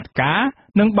ចាត់ការ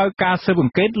និងបើកការស៊ើបអ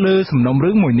ង្កេតលើសំណុំ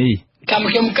រឿងមួយនេះខ្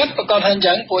ញុំគិតប្រកាសថាអញ្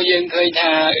ចឹងពួកយើងឃើញ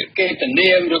ថាគេទនា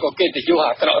មឬក៏គេទយុះ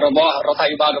អាក្រក់របស់រដ្ឋា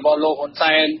ភិបាលរបស់លោកហ៊ុន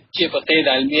សែនជាប្រទេស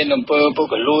ដែលមានអំពើពុក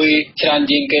រលួយច្រើន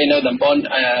ជាងគេនៅតំបន់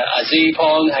អាស៊ីផ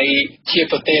ងហើយជា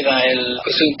ប្រទេសដែល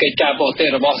ក្រសួងកិច្ចការបរទេស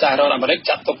របស់សហរដ្ឋអាមេរិក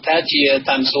ចាត់ទុកថាជា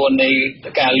តាមសួននៃ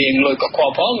ការលាងលុយកខ្វ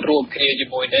ក់ផងរួមគ្នាជា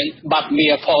មួយនឹងបាត់មា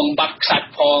សផងបាត់ខ្សាច់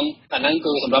ផងអាហ្នឹង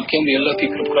គឺសម្រាប់ខ្ញុំវាលើសពី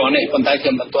គ្រប់គ្រាន់ទេប៉ុន្តែខ្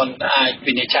ញុំមិនទាន់អាច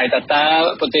វិនិច្ឆ័យថាតើ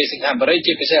ប្រទេសសិង្ហបុរី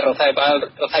ជាពិសេសរដ្ឋាភិបាល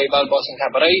របស់សិង្ហ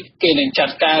បុរីគេនឹងចា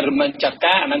ត់ការឬមិនចាត់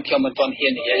ការអាហ្នឹងខ្ញុំមិនទាន់ហ៊ា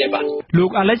ននិយាយទេបាទលោ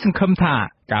កអាឡិចសង្ឃឹមថា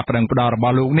ការប្តឹងផ្តល់រប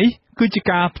ស់លោកនេះគឺជា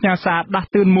ការផ្ញើសារដាស់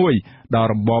តឿនមួយដល់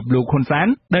របបលោកហ៊ុនសែន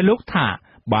ដែលលោកថា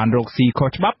បានរកស៊ីខុស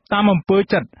ច្បាប់តាមអំពើ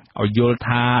ចិត្តឲ្យយល់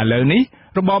ថាឥឡូវនេះ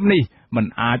របបនេះមិន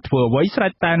អាចធ្វើអ្វីស្រេ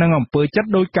ចតែនឹងអំពើចិត្ត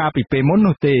ដោយការពីពេលមុន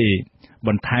នោះទេប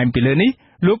ន្ថែមពីលើនេះ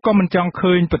លោកក៏មិនចង់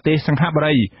ឃើញប្រទេសសិង្ហបុ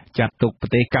រីចាត់ទុកប្រ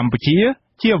ទេសកម្ពុជា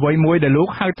ជាអ្វីមួយដែលលោក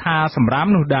ហៅថាសម្រាម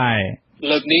នោះដែរ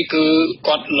លើកនេះគឺ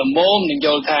គាត់លំមនឹងយ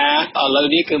ល់ថាឥឡូវ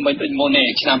នេះគឺមិនដូចមុនទេ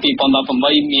ឆ្នាំ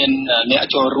2018មានអ្នក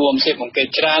ចូលរួមស៊ើបអង្កេត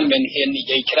ច្រើនមានហ៊ាននិ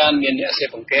យាយច្រើនមានអ្នកស៊ើប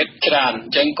អង្កេតច្រើនអ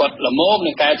ញ្ចឹងគាត់លំម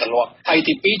នឹងកែត្រឡប់ហើយ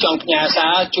ទី2ចង់ផ្ញើសា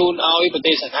រជូនឲ្យប្រ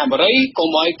ទេសសិង្ហបុរីកុំ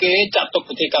ឲ្យគេចាត់ទុក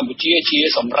ប្រទេសកម្ពុជាជា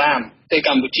សម្រាមប្រទេសក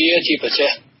ម្ពុជាជាប្រទេ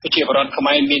សប្រជាពលរដ្ឋខ្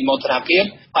មែរមានមោទនភាព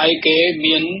ហើយគេ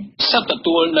មានសិទ្ធិទ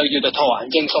ទួលនៅយុត្តិធម៌អ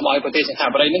ញ្ចឹងសូមឲ្យប្រទេសសិង្ហ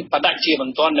បុរីនឹងបដិជាប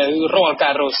ន្ទាន់នៅរាល់កា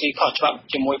ររកស៊ីខុសច្បាប់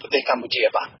ជាមួយប្រទេសកម្ពុជា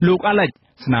បាទលោកអាឡិច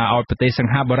ស្នើឲ្យប្រទេសសិ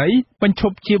ង្ហបុរីបញ្ឈ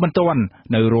ប់ជាបន្ទាន់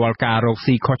នៅរាល់ការរក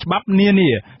ស៊ីខុសច្បាប់នានា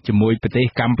ជាមួយប្រទេស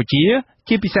កម្ពុជា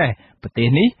ជាពិសេសប្រទេស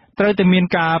នេះត្រូវតែមាន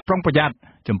ការប្រុងប្រយ័ត្ន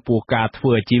ចំពោះការធ្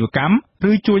វើអាជីវកម្ម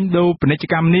ឬជួញដូរពាណិជ្ជ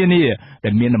កម្មនានាដែ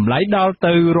លមានតម្លៃដល់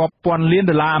ទៅរាប់ពាន់លាន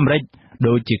ដុល្លារអាមេរិក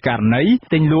ដូចជាករណី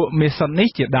ទិញលក់មាសសុទ្ធនេះ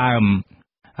ជាដើម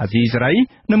អាស៊ីសេរី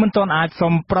នៅមិនទាន់អាច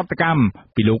សុំប្រតិកម្ម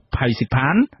ពីលោកផៃស៊ីផា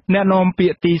នអ្នកនាំពា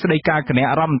ក្យទីស្តីការគណៈ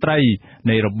រដ្ឋមន្ត្រី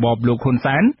នៃរបបលោកហ៊ុន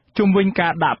សែនជុំវិញកា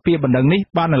រដាក់ពាក្យបណ្ដឹងនេះ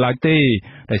បាននៅឡើយទេ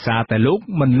ដោយសារតែលោក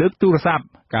មិនលើកទូរស័ព្ទ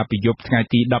កាលពីយប់ថ្ងៃ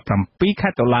ទី17ខែ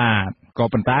តុលាក៏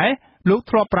ប៉ុន្តែលោក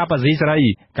ធ្លាប់ប្រាប់អាស៊ីសេរី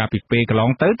កាលពីពេលកន្ល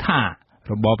ងទៅថា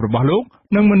របបរបស់លោក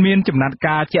នឹងមិនមានចំណាត់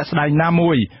ការជាក់ស្ដែងណា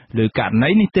មួយលើករណី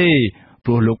នេះទេព្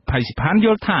រោះលោកផៃស៊ីផានយ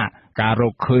ល់ថា ការរ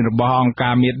កឃើញរបស់អង្គកា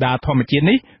រមេដាធម្មជាតិ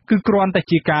នេះគឺគ្រាន់តែ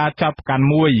ជាការចាប់ប្រកាន់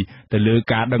មួយទៅលើ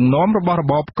ការដឹកនាំរបស់រ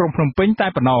បបក្រុងភ្នំពេញតែ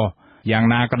ប៉ុណ្ណោះយ៉ាង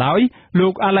ណាក៏ដោយលោ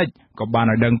កអាលិចក៏បាន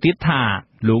ឲ្យដឹងទៀតថា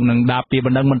លោកនឹងដាក់ពាក្យប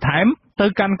ណ្ដឹងបន្ថែមទៅ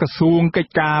កាន់ក្រសួងកិច្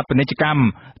ចការពាណិជ្ជកម្ម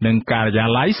និងការិយា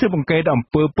ល័យស៊ើបអង្កេតអំ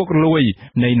ពើពុករលួយ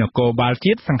នៃនគរបាល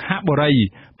ជាតិសង្ហបុរី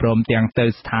ព្រមទាំងទៅ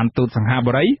ស្ថានទូតសង្ហ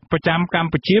បុរីប្រចាំក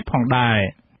ម្ពុជាផងដែរ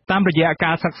តាមរយៈ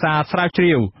ការសិក្សាស្រាវជ្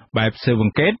រាវបែបស៊ើបអ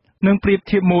ង្កេតនិងប្រៀប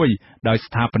ធៀបមួយដោយ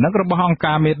ស្ថាបនិករបស់អង្គ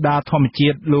ការមេដាធម្មជា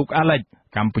តិលោកអាលិច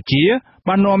កម្ពុជា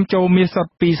បាននាំចូលមាសសុទ្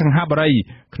ធពីសង្ហបុរី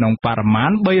ក្នុងបរិមា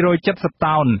ណ370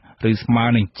តោនឬស្មើ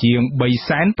នឹងជាង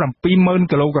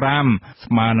 370,000 គីឡូក្រាម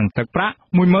ស្មើនឹងទឹកប្រាក់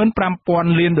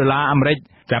 15,000 លានដុល្លារអាមេរិក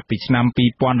ចាប់ពីឆ្នាំ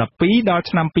2012ដល់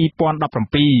ឆ្នាំ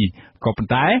2017ក៏ប៉ុន្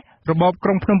តែរបបក្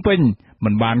រុងភ្នំពេញមិ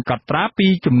នបានកត់ត្រាពី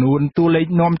ចំនួនតួលេខ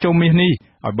នាំចូលមាសនេះ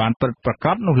ឲ្យបានពិតប្រាក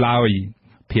ដនោះឡើយ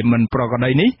ភាពមិនប្រក្រ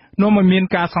តីនេះនាំឲ្យមាន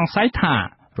ការសង្ស័យថា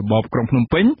របបក្រុងភ្នំ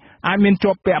ពេញអាចមាន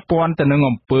ជាប់ពាក់ព័ន្ធទៅនឹង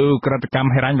អំពើក្រិតកម្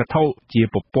មហិរញ្ញវត្ថុជា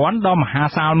ប្រព័ន្ធដ៏មហា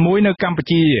សាលមួយនៅកម្ពុ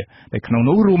ជាដែលក្នុង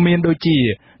នោះរួមមានដូចជា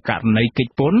ករណីកិច្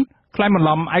ចពន្ធក្លែងបន្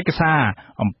លំឯកសារ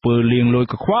អំពើលាងលុយ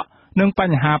កខ្វក់និងប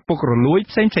ញ្ហាពុករលួយ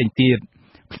ផ្សេងៗទៀត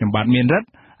ខ្ញុំបាទមានរិទ្ធ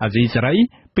អាស៊ីសេរី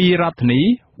ពីរដ្ឋធានី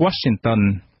Washington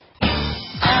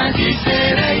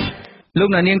លោក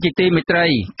អ្នកនាងជាទីមេត្រី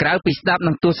ក្រៅពីស្ដាប់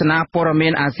និងទស្សនាព័ត៌មា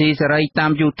នអាស៊ីសេរីតា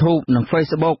ម YouTube និង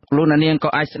Facebook លោកអ្នកនាងក៏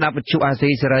អាចស្ដាប់វិទ្យុអាស៊ី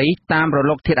សេរីតាមរ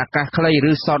លកធាតុអាកាសខ្លី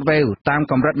ឬ Shortwave តាម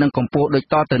កម្រិតនិងកម្ពស់ដូច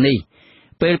តទៅនេះ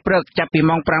ពេលព្រឹកចាប់ពី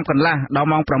ម៉ោង 5 កន្លះដល់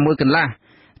ម៉ោង 6 កន្លះ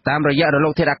តាមរយៈរល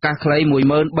កធាតុអាកាសខ្លី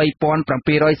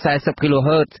 13740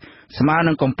 kHz ស្មើ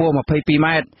នឹងកម្ពស់ 22m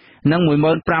និង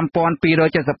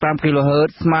 15275 kHz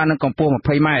ស្មើនឹងកម្ពស់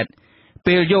 20m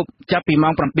ពេលយប់ចាប់ពីម៉ោ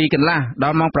ង 7 កន្លះដ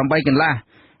ល់ម៉ោង 8 កន្លះ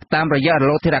តាមរយៈរ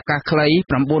លកធាតុអាកាសខ្លី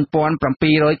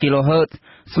 9700 kHz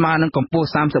ស្មើនឹងកម្ពស់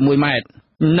 31m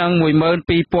និង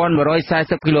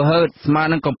 12140 kHz ស្មើ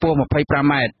នឹងកម្ពស់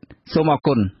 25m សូមអរ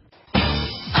គុណ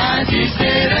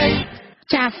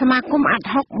ចាសមាគមអាត់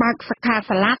ហុកបើកសិក្ខា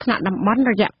សាលាថ្នាក់តំបន់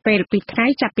រយៈពេល2ថ្ងៃ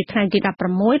ចាប់ពីថ្ងៃទី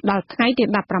16ដល់ថ្ងៃទី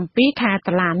17ខែ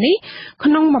តុលានេះ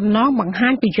ក្នុងបំណងបង្ហា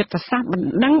ញពីយុទ្ធសាស្ត្របណ្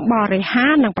ដឹងបរិហា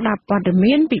រនិងផ្តល់ព័ត៌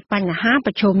មានពីបញ្ហា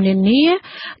ប្រឈមនានា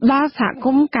ដល់សហគ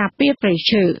មន៍ការពារព្រៃ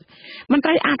ឈើមន្ត្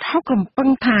រីអាត់ហុករំពឹង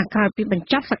ថាក្រោយពីបញ្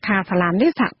ចប់សិក្ខាសាលានេះ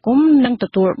សហគមន៍នឹងទ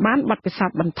ទួលបានបទពិសោធ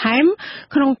ន៍បន្ថែម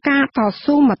ក្នុងការត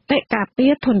ស៊ូមតិការពា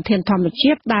រធនធានធម្ម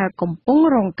ជាតិដែលកំពុង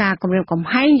រងការគំរាមកំ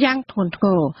ហែងយ៉ាងធ្ងន់ធ្ង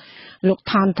រលោក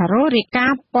ថនតារ៉ូរាយកា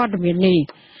រណ៍ព័ត៌មាននេះ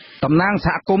តំណាងស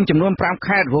ហគមន៍ចំនួន5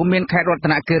ខេត្តរួមមានខេត្តរត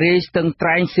នគិរីស្ទឹងត្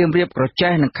រែងសៀមរាបក្រ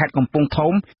ចេះនិងខេត្តកំពង់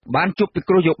ធំបានជួបពិ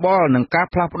គ្រោះយោបល់នឹងការ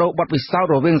ផ្លាស់ប្តូរបទពិសោធ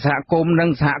ន៍រវាងសហគមន៍និង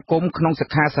សហគមន៍ក្នុងសិ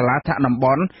ក្ខាសាលាថ្នាក់តំប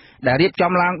ន់ដែលរៀប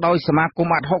ចំឡើងដោយសមាគម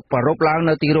អាត់ហុកប្រារព្ធឡើង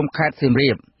នៅទីរួមខេត្តសៀម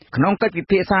រាបក្នុងកិច្ចពិ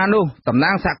ភាក្សានោះតំ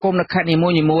ណាងសហគមន៍នៅខេត្តនី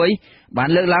មួយៗបាន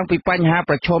លើកឡើងពីបញ្ហា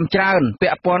ប្រឈមច្រើនពា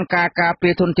ក់ព័ន្ធការការពា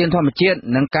រធនធានធម្មជាតិ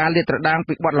និងការលាតត្រដាង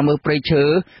ពីបទល្មើសព្រៃឈើ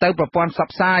ទៅប្រព័ន្ធផ្សព្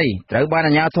វផ្សាយត្រូវបាន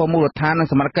អាជ្ញាធរមូលដ្ឋាននិង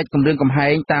សមត្ថកិច្ចគម្រាមកំហែ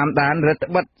ងតាមដានរដ្ឋ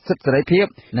បិទសិទ្ធិសេរីភាព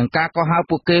និងការកោះហៅ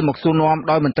ពួកគេមកសួរនាំ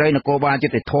ដោយមន្ត្រីនគរបាលយុ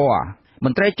ត្តិធម៌ម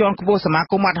ន្ត្រីជាន់ខ្ពស់សមា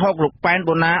គមអាត់ហុកលោកប៉ែន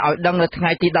បូណាឲ្យដឹងនៅថ្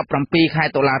ងៃទី17ខែ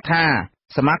តុលាថា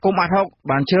សមាគមអាត់ហុក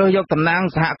បានជ្រើសយកតំណាង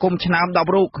សហគមន៍ឆ្នើម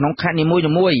10រូបក្នុងខេត្តនីមួ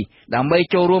យៗដើម្បី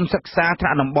ចូលរួមសិក្សាថ្នា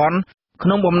ក់តំបន់ក្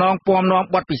នុងបំណងពំនាំ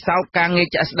បទពិសោធន៍ការងារ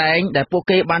ជាក់ស្ដែងដែលពួក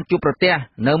គេបានជួបប្រទះ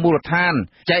នៅមូលដ្ឋាន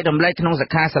ចែករំលែកក្នុងសិ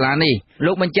ក្ខាសាលានេះ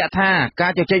លោកបញ្ជាក់ថាកា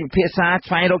រជជែកពិភាក្សា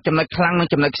ស្វែងរកចំណុចខ្លាំងនិង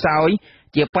ចំណុចខ្សោយ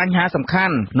ជាបញ្ហាសំខា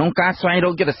ន់ក្នុងការស្វែងរ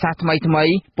កយុទ្ធសាស្ត្រថ្មី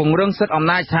ៗពង្រឹងសិទ្ធិអំ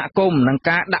ណាចសហគមន៍និង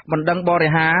ការដាក់បណ្ដឹងបរិ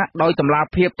ហារដោយតម្លា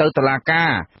ភាពទៅតុលាការ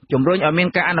ជំរុញឲ្យមាន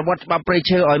ការអនុវត្តច្បាប់ព្រៃ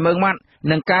ឈើឲ្យម៉ឺងម៉ាត់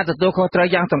និងការទទួលខុសត្រូវ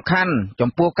យ៉ាងសំខាន់ចំ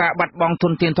ពោះការបាត់បង់ធ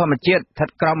នធានធម្មជាតិស្ថិត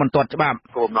ក្រោមបន្ទាត់ច្បាប់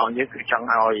គោលបំណងយើងគឺចង់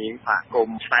ឲ្យសហគម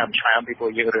ន៍ឆ្នើមពីពួ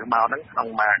កយើងរើសមកហ្នឹងក្នុង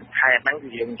មួយខេត្តហ្នឹងគឺ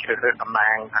យើងជ្រើសរើសតំណា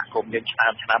ងសហគមន៍យើងឆ្នើ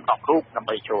ម10រូបដើម្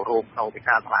បីចូលរួមក្នុងកិច្ច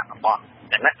ការសាលាតំបន់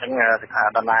យ៉ាងណាហ្នឹងថា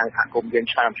តំណាងសហគមន៍យើង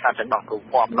ឆ្នើមទាំង10រូប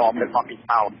ព័ំនាំនៅក្នុងពិ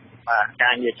សោធន៍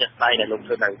ការងារជាក់ស្ដែងដែលលោក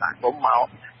ធ្វើនៅសហគមន៍មក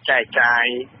ចែកចាយ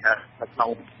នៅក្នុ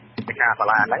ងកិច្ចការសា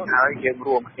លាហ្នឹងហើយយើង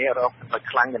រួមគ្នារកចំណុច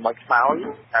ខ្លាំងចំណុចខ្សោយ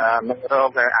និងរ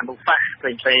កអនុសាសន៍ផ្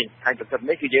សេងៗហើយប្រសិទ្ធ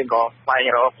នេះគឺយើងក៏ស្វែង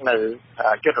រកនៅ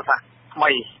យុទ្ធសាស្ត្រថ្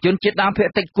មីជនជាតិដើមភាគ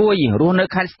តិចគួយរស់នៅ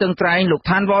ខេត្តស្ទឹងត្រែងលោក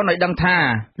ឋានវ៉នឲ្យដឹងថា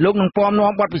លោកនឹងពំ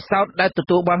នាំបទពិសោធន៍ដែលទ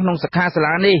ទួលបានក្នុងសិក្ខាសា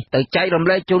លានេះទៅចែករំ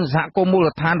លែកជូនសហគមន៍មូល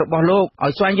ដ្ឋានរបស់លោកឲ្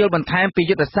យស្វែងយល់បន្ថែមពី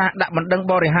យុទ្ធសាស្ត្រដាក់បណ្ដឹង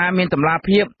បរិហារមានតម្លា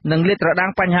ភាពនិងលាតត្រដា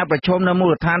ងបញ្ហាប្រឈមនៅមូ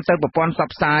លដ្ឋានទៅប្រព័ន្ធផ្សព្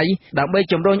វផ្សាយដើម្បី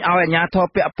ជំរុញឲ្យអាជ្ញាធរ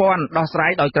ពាក់ព័ន្ធដោះស្រា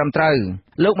យដោយត្រឹមត្រូវ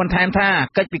លោកបន្ថែមថា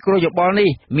កិច្ចពិគ្រោះយោបល់នេះ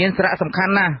មានសារៈសំខា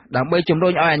ន់ណាស់ដើម្បីជំរុ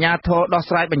ញឲ្យអាជ្ញាធរដោះ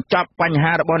ស្រាយបញ្ចប់បញ្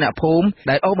ហារបស់អ្នកភូមិ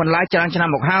ដែលអូសបន្លាយច្រើនឆ្នាំ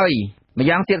មកហើយម្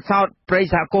យ៉ាងទៀតសោតព្រៃ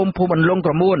សហគមន៍ភូមិអន្លង់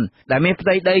ក្រមួនដែលមានផ្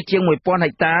ទៃដីជាង 1000 ហិ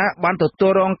កតាបានទទួ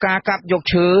លរងការកាប់យក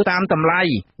ឈើតាមតម្លៃ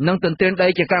និងទន្ទ្រានដី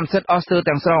ជាកម្មសិទ្ធិអស់ស្ទើរ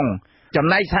ទាំងស្រុង ចំ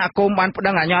ណែកសហគមន៍បានប្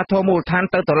តឹងអាជ្ញាធរមូលដ្ឋាន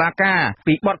ទៅតុលាការ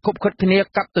ពីបទខុបខិតគ្នា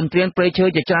កាប់ទន្ទ្រានព្រៃឈើ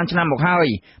ជាច្រើនឆ្នាំមកហើយ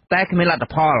តែគ្មានលទ្ធ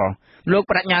ផលលោក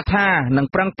ប្រាជ្ញាថានឹង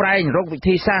ប្រឹងប្រែងរកវិ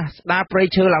ធីសាស្ត្រស្ដារព្រៃ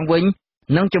ឈើឡើងវិញ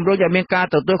និងជំរុញឲ្យមានការ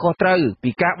ទទួលខុសត្រូវ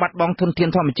ពីការបាត់បង់ធនធាន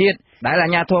ធម្មជាតិដែលអា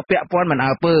ជ្ញាធរពាក់ព័ន្ធមិន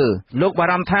អើពើលោកបា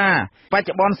រម្ភថាបច្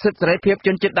ចុប្បន្នសិទ្ធិសេរីភាពជ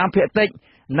នជាតិដើមភាគតិច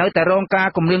នៅតែរងការ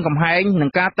គំរាមកំហែងនិ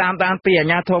ងការតាមដានពីអា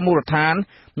ជ្ញាធរមូលដ្ឋាន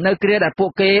នៅគ្រាដែលពួក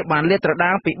គេបានលាតត្រ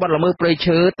ដាងពីបទល្មើសព្រៃ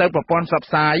ឈើទៅប្រព័ន្ធផ្សព្វ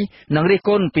ផ្សាយនិងរិះគ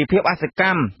ន់ពីភាពអសក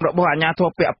ម្មរបស់អាជ្ញាធរ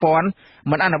ពាក់ព័ន្ធ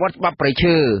មិនអនុវត្តច្បាប់ព្រៃ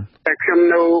ឈើតែខ្ញុំ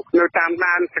នៅតាម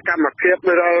ដានសកម្មភាព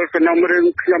រាល់សំណុំរឿង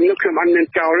ខ្ញុំនោះខ្ញុំអត់មាន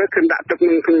ចោលទេខ្ញុំដាក់ទុកក្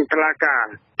នុងតុលាការ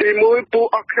ទីមួយពួក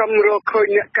អស់ខ្ញុំរកឃើញ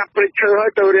អ្នកកាប់ព្រៃឈើហើយ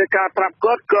ទៅរាយការណ៍ប្រាប់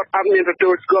គាត់អត់មានទទួ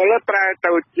លស្គាល់ប្រែ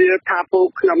ទៅជាថាពួក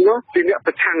ខ្ញុំនោះជាអ្នក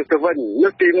ប្រឆាំងទៅវិញ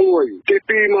នោះទី1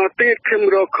ទី2មកទៀតខ្ញុំ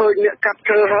រកឃើញអ្នកកាប់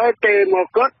ឈើហើយទេមក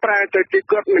គាត់ប្រែទៅជា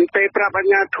គាត់មិនទេប្រាប់អា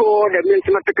ជ្ញាធរដែលមានស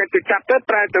មត្ថកិច្ចទៅចាប់ទៅ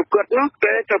ប្រែទៅគាត់នោះ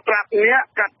ទេទៅប្រាប់អ្នក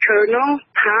កាប់ឈើនោះ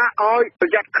ថាឲ្យប្រ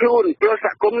យ័ត្នខ្លួនព្រោះស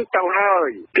ហគមន៍ទៅហើយ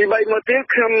ទី3មកទៀត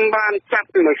ខ្ញុំបានចាប់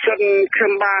ម៉ាស៊ីនខ្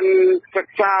ញុំបានសិ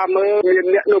ក្សាមើលមាន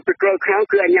អ្នកនៅពីក្រោយខ្នង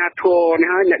គឺអាជ្ញាធរនេះ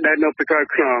ហើយអ្នកដែលនៅពីក្រោយ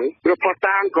ខ្នងរផ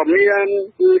តាងក៏មាន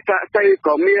សាក់សី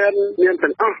ក៏មាន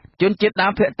ទាំងអស់ជនជាតិដើ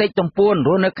មភាគតិចទំពួនរ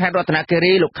ស់នៅខេត្តរតនគិ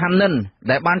រីលោកខំនិន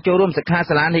ដែលបានចូលរួមសិក្ខា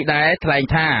សាលានេះដែរថ្លែង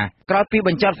ថាក្រោយពីប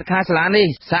ញ្ចប់សិក្ខាសាលានេះ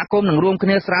សហគមន៍នឹងរួមគ្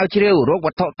នាស្រាវជ្រាវរកវ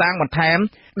ត្ថុតាងបន្ថែម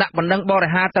ដាក់បណ្ដឹងបរិ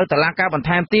ហារទៅតុលាការបន្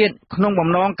ថែមទៀតក្នុងបំ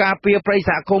ណងការពារព្រៃ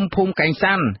សហគមន៍ភូមិកែង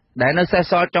សាន់ដែលនៅសេស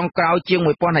សល់ចុងក្រោយជាង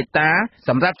 1000 ហិកតាស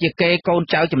ម្រាប់ជាកេរកូន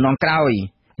ចៅជំនាន់ក្រោយ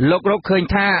លោករកឃើញ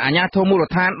ថាអាជ្ញាធរមូល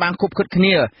ដ្ឋានបានខុបខិតគ្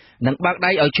នានិងបើក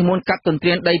ដៃឲ្យឈ្មួញកាប់ទន្ទ្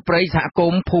រានដីព្រៃសហគ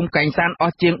មន៍ភូមិកែងសាន់អ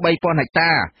ស់ជាង 3000 ហិក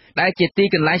តាដែលជាទី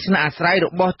កន្លែងស្នាក់អាស្រ័យរ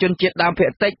បស់ជនជាតិដើមភាគ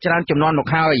តិចច្រើនជំនាន់មក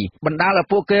ហើយបណ្ដាលឲ្យ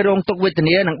ពួកគេរងទុក្ខវេទ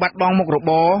នានិងបាត់បង់មុខរ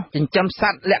បរចិញ្ចឹមស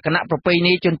ត្វលក្ខណៈប្រពៃ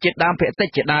ណីជនជាតិដើមភាគតិច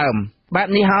ជាដើមបែប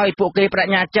នេះហើយពួកគេប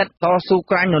ញ្ញាចិត្តតស៊ូ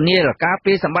ក្រាញ់ននៀលការ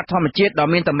ពារសម្បត្តិធម្មជាតិដ៏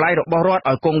មានតម្លៃរបស់រដ្ឋ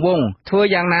ឲ្យគង់វង្សធ្វើ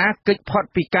យ៉ាងណាគេចផុត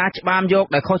ពីការច្បាមយក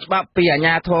ដែលខុសច្បាប់ពីអាជ្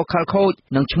ញាធរខលខូច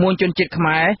និងឈ្មួញជនជាតិខ្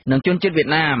មែរនិងជនជាតិវៀត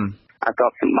ណាមអាទ្រ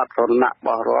ព្យសម្បត្តិរណៈរប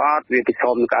ស់រដ្ឋវាពិសោ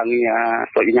ធន៍ការងារ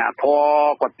សុញ្ញាធរ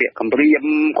គាត់ពាក្យគម្រាម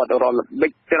គាត់រលល្បិ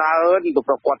ចច្រើនទៅ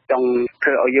ប្រគាត់ចង់ធ្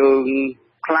វើឲ្យយើង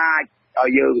ខ្លាចឲ្យ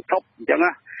យើងឈប់អញ្ចឹង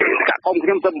ណាសហគមន៍ខ្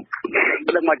ញុំទៅ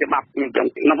ដឹងមកច្បាប់ខ្ញុំចង់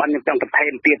បន្ថែ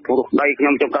មទៀតព្រោះដីខ្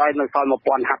ញុំចង់ក្រោយនៅសល់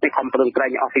 1000 ហាត់នេះខំប្រឹងប្រែង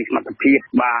អស់ពីសមត្ថភាព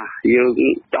បាទយើង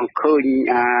ចង់ឃើញ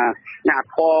អា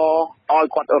ធរឲ្យ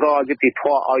គាត់រកយុត្តិធ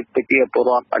ម៌ឲ្យប្រជាពល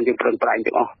រដ្ឋបានយើងប្រឹងប្រែង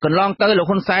ទាំងអស់កន្លងទៅលោក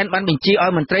ហ៊ុនសែនបានបញ្ជាឲ្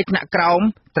យមន្ត្រីថ្នាក់ក្រោម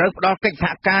ត្រូវផ្ដល់កិច្ចស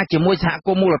ហការជាមួយសហគ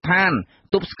មន៍មូលដ្ឋាន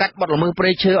ទប់ស្កាត់បទល្មើសព្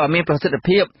រៃឈើឲ្យមានប្រសិទ្ធ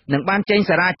ភាពនិងបានចេញ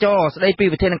សារចរណ៍ស្ដីពី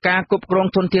វិធានការគ្រប់គ្រង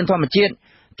ធនធានធម្មជាតិ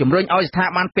ជំរុញឲ្យស្ថា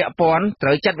ប័នពាក់ព័ន្ធត្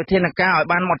រូវចាត់វិធានការឲ្យ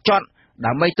បានហ្មត់ចត់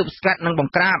ដើម្បីទប់ស្កាត់និងប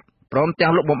ង្ក្រាបព្រមទាំ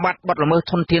ងលុបបំបាត់បទល្មើស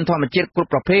ធនធានធម្មជាតិគ្រប់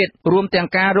ប្រភេទរួមទាំង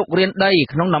ការរុករានដី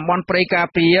ក្នុងតំបន់ព្រៃការ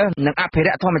ពារនិងអភិរ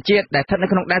ក្សធម្មជាតិដែលស្ថិតនៅ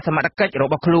ក្នុងដែនសមត្ថកិច្ចរ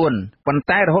បស់ខ្លួនប៉ុន្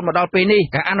តែរហូតមកដល់ពេលនេះ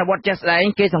ការអនុវត្តជាក់ស្ដែង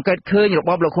គេសង្កេតឃើញរ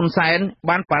បបលោកហ៊ុនសែន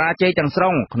បានបរាជ័យទាំងស្រុ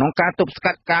ងក្នុងការទប់ស្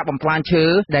កាត់ការបំផ្លាញឈើ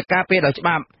ដែលការពារដោយច្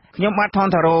បាប់ខ្ញុំបាទថន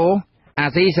ថារ៉ូអា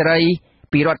ស៊ីសេរី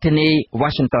ពីរដ្ឋធានី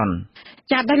Washington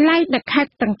ចាត់ដល់ឡែកនៅខេត្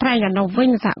តតឹងត្រែងអនុវិញ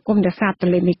សហគមន៍នេសាទទ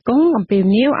ន្លេមេគង្គអំពី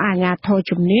នីវអាជ្ញាធរ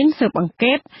ជំនាញស៊ើបអង្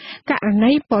កេតករ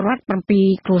ណីពលរដ្ឋ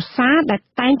7គ្រួសារដែល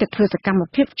តែងតែធ្វើសកម្ម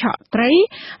ភាពឆក់ត្រី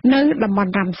នៅតំប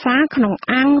ន់រ៉ាំសាក្នុង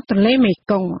អាងទន្លេមេ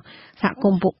គង្គសហគ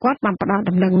មន៍ពួកគាត់បានផ្ដល់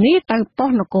ដំណឹងនេះទៅប៉ុ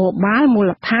ស្តិ៍នគរបាលមូ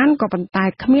លដ្ឋានក៏ប៉ុន្តែ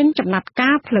គ្មានចំណាត់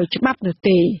ការផ្លូវច្បាប់នោះ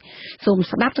ទេសូម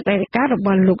ស្ដាប់សេចក្តីរាយការណ៍រប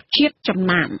ស់លោកជាតិចំ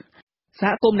ណានស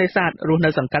ហគមន៍នេសាទរស់នៅ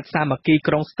សង្កាត់សាមគ្គី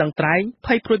ក្រុងស្ទឹងត្រែង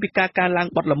ភ័យព្រួយពីការកើនឡើង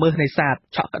បទល្មើសនេសាទ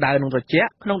ឆក់ក្តៅនិងត្រជាក់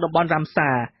ក្នុងតំបន់រ៉ាំសា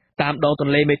តាមដងទ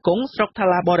ន្លេមេគង្គស្រុកថា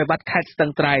ឡាបរិវត្តខេត្តស្ទឹ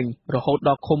ងត្រែងរហូតដ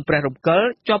ល់ឃុំព្រះរំកិល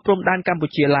ជាប់ព្រំដែនកម្ពុ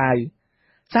ជាឡាវ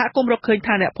សហគមន៍រកឃើញ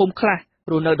ថាអ្នកភូមិខ្លះ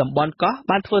រស់នៅតំបន់កោះ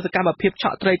បានធ្វើសកម្មភាពឆ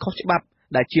ក់ត្រីខុសច្បាប់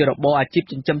ដែលជារបរអាជីព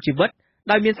ចិញ្ចឹមជីវិត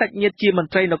ដោយមានសាច់ញាតិជាមន្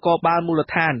ត្រីនគរបាលមូល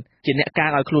ដ្ឋានជាអ្នកកា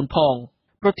ងឲ្យខ្លួនផង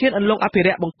ប្រធានអន្លង់អភិរ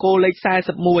ក្សបង្គោលលេខ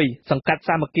41សង្កាត់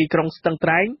សាមគ្គីក្រុងស្ទឹង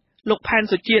ត្រែងលោកផែន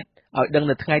សុជាតិឲ្យដឹង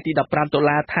នៅថ្ងៃទី15តុ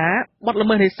លាថាបទល្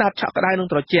មើសនេសាទឆក់ក្តៅនិង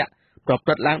ត្រជាក់ប្រព្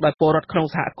រឹត្តឡើងដោយពលរដ្ឋក្នុង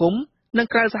សហគមន៍និង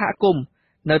ក្រៅសហគមន៍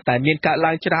នៅតែមានកើត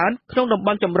ឡើងច្រើនក្នុងតំប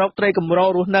ន់ចម្រោកត្រីកម្រ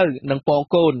រស់នៅនិងពង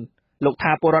កូនលោក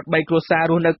ថាពលរដ្ឋ3គ្រួសារ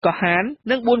រស់នៅកោះហាន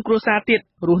និង4គ្រួសារទៀត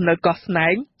រស់នៅកោះស្នែ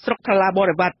ងស្រុកថាឡាប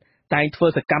រិវត្តតែងធ្វើ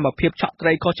សកម្មភាពឆក់ត្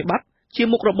រីខុសច្បាប់ជា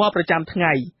មុខរបរប្រចាំថ្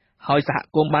ងៃហើយសហ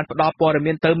គមន៍បានផ្ដល់ព័ត៌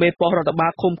មានទៅមេប៉ុស្តិ៍រដ្ឋបា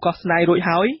លឃុំកោះស្នែងរួច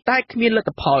ហើយតែគ្មានលទ្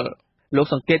ធផលលោក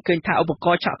សង្កេតឃើញថាឧបក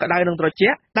រណ៍ឆក់ក្តៅនិងត្រជា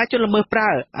ក់ដែលជនល្មើសប្រើ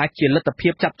អាចជាលទ្ធភា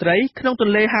ពចាប់ត្រីក្នុងទ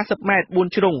ន្លេ50ម៉ែត្រ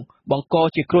4ជ្រុងបង្ក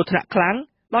ជាគ្រោះថ្នាក់ខ្លាំង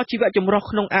ដល់ជីវៈចម្រុះ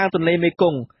ក្នុងអាងទន្លេមេគ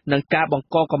ង្គនិងការបង្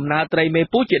កកំណើតត្រីមេ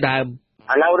ពូជជាដើម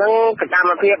ឥឡូវហ្នឹងសកម្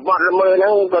មភាពបត់ល្មើសហ្នឹ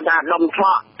ងគាត់ថាដុំឆ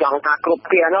ក់ចង់ថាគ្រប់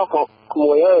គ្នានោះក៏ក្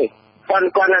មួយអើយគា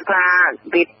ត់ថា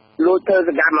ទី លួចធ្វើស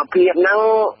កម្មភាពហ្នឹង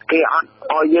គេអត់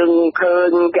ឲ្យយើងឃើ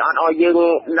ញគេអត់ឲ្យយើង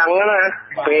ដឹងណា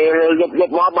ពេលយប់ម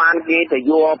កបានគេទៅ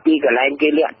យកពីកន្លែងគេ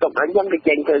លាក់ទុកអញ្ចឹងគេ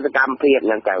ចេញធ្វើសកម្មភាព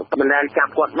ហ្នឹងទៅមិនដែលចា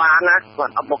ប់គាត់បានណាគា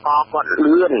ត់ឧបករណ៍គាត់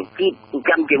លឿនគិត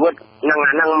កម្មជីវិតហ្នឹងអា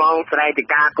ហ្នឹងមកស្រ័យតិ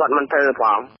កាគាត់មិនធ្វើផ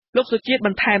ងលោកសុជាតិប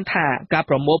ន្ថែមថាការ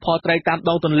ប្រមូលផលត្រីតាម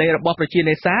ដងទន្លេរបស់ប្រជា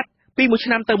នេសាទពីមួយឆ្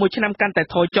នាំទៅមួយឆ្នាំកាន់តែ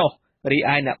ថយចុះរី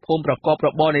ឯអ្នកភូមិប្រកបរ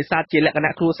បរនេសាទជាលក្ខ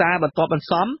ណៈគ្រួសារបន្ទាប់បន្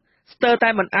សំស្ទើរតែ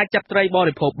មិនអាចចាប់ត្រីប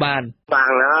រិភោគបាន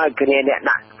ហើយគ្នាអ្នក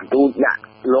ដាក់ទូចដាក់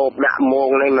លោបដាក់មង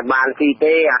នេះមិនបានស៊ី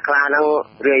ទេអាខ្លះហ្នឹង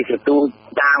រាយសទូច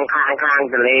តាមខាង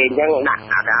ទន្លេអញ្ចឹងដាក់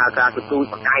អាសទូច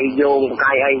បកាយយោងប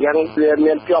កាយអីអញ្ចឹងវា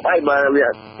មានជាប់អីបើវា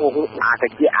ពុះអាតិ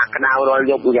ចអាក្តៅរាល់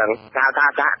យប់អញ្ចឹងថា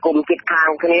សហគមន៍គិតខាង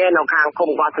គ្នានៅខាងឃុំ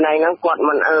គាត់ស្នៃហ្នឹងគាត់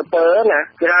មិនអើពើណា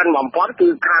ច្រើនបំផុតគឺ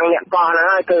ខាងអ្នកកោះហ្នឹង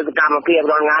ហើយធ្វើសកម្មភាព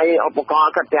រាល់ថ្ងៃឧបករ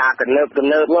ណ៍គាត់តែទំនើប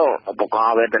នោះឧបករ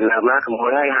ណ៍វាទំនើបណាក្មួយ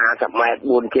ហើយ50ម៉ែត្រ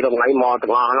4គីឡូម៉ែត្រមក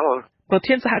ទាំងអស់ហ្នឹងប្រ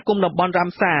ធានសហគមន៍តំបន់រ៉ាំ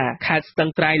សាខេត្តស្ទឹង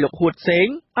ត្រែងលោកហួតសេង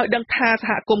ឲ្យដឹងថាស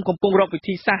ហគមន៍កំពុងរកវិ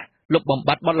ធីសាស្ត្រលុបបំ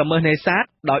បាត់បទល្មើសនេសាទ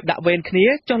ដោយដាក់វេនគ្នា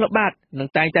ចុះល្បាតនិង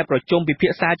តែងតែប្រជុំពិភា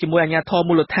ក្សាជាមួយអាជ្ញាធរ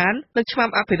មូលដ្ឋាននិងឆ្មាំ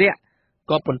អភិរក្ស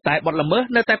ក៏ប៉ុន្តែបទល្មើស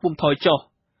នៅតែពុំថយចុះ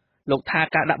លោកថា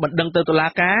ការដាក់បណ្ដឹងទៅតុលា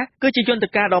ការគឺជាយន្ត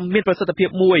ការដ៏មានប្រសិទ្ធភាព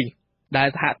មួយដែល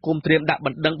សហគមន៍ត្រៀមដាក់ប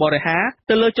ណ្ដឹងបរិហារ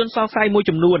ទៅលើជនសង្ស័យមួយ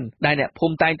ចំនួនដែលអ្នកភូ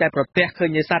មិតែងតែប្រទះឃើញ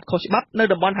នេសាទខុសច្បាប់នៅ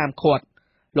តំបន់ហាមឃាត់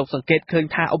លោកសង្កេតឃើញ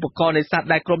ថាឧបករណ៍នេសាទ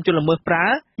ដែលក្រុមជនល្មើសប្រើ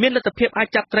មានលទ្ធភាពអាច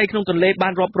ចាប់ត្រីក្នុងទន្លេបា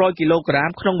នរាប់រយគីឡូក្រាម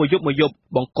ក្នុងមួយយប់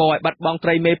បង្កឲ្យបាត់បង់ត្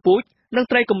រីមេពូជនិង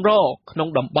ត្រីកម្រក្នុង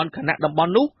តំបន់ខណៈតំប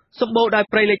ន់នោះសម្បូរដោយ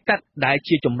ព្រៃលិចទឹកដែល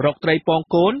ជាជំរកត្រីពង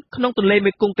កូនក្នុងទន្លេ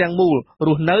មេគង្គទាំងមូលរ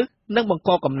ស់នៅនិងបង្ក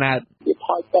កំណើតវាថ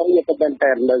យចុះវាទៅតែ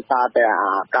ដោយសារតែ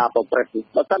ការប្រព្រឹត្ត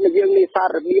បើសិនជាយើងនេសាទ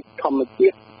របៀបធម្មជា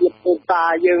តិជាពុតា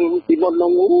យើងពីមុន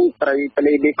នោះត្រីទន្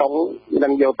លេមេគង្គនឹ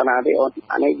ងយកតាទេអូន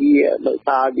អានេះវាដោយ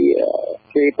សារវា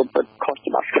គេប្រព្រឹត្តខុស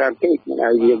ច្បាប់ច្រើនពេកហើ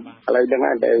យយើងឥឡូវហ្នឹង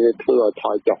តែធ្វើឲ្យថ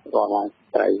យចុះរាល់ហើយ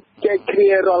ត្រីជែកគ្នា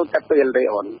រាល់តែពេលទេ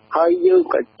អូនហើយយើង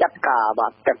ក៏ចាត់ការបា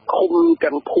ទទាំងឃុំ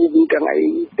ទាំងភូមិទាំងអី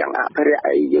ទាំងអភិរក្ស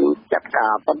អីយើងចាត់កា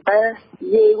រប៉ុន្តែ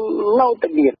យើងនៅតែ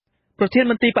មានប្រធាន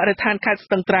មន្ត្រីបរិស្ថានខេត្ត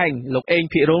ស្ទឹងត្រែងលោកអេង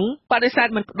ភិរុងបដិសេធ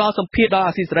មិនផ្ដល់សម្ភារដល់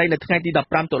អាស៊ីសេរីនៅថ្ងៃទី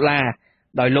15តុលា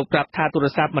ដោយលោកប្រាប់ថាទូរ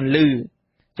ស័ព្ទមិនឮ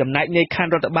ចំណែកនៃខណ្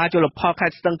ឌរដ្ឋបាលជលផលខេ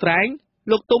ត្តស្ទឹងត្រែង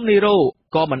លោកទុំនីរ៉ូ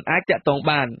ក៏មិនអាចតាក់ទង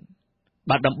បាន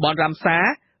បាទតំបន់រ៉ាំសា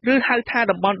ឬហៅថា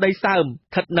តំបន់ដីសើម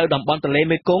ស្ថិតនៅតំបន់ទន្លេ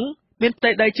មេគង្គមានផ្ទៃ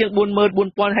ដីជាង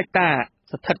 44,000 ហិកតា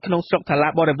ស្ថិតក្នុងស្រុកថាឡា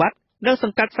បរិវត្តនៅស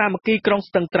ង្កាត់សាមគ្គីក្រុង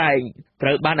ស្ទឹងត្រែងត្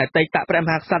រូវបានអតីតព្រះម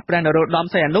ហាក្សត្រព្រះនរោត្តម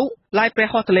សីហនុឡាយព្រះ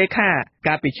ហស្ថលេខា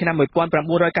កាលពីឆ្នាំ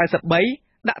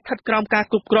1993ដាក់ស្ថិតក្រោមការ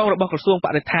គ្រប់គ្រងរបស់ក្រសួងប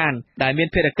រិស្ថានដែលមាន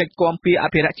ភារកិច្ចគាំពារអ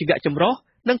ភិរក្សជីវៈចម្រុះ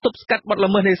និងទប់ស្កាត់បទ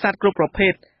ល្មើសនេសាទគ្រប់ប្រភេ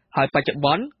ទហើយបច្ចុប្ប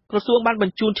ន្នក្រសួងបានប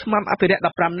ញ្ជូនឆ្មាំអភិរក្ស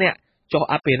15នាក់ចុះ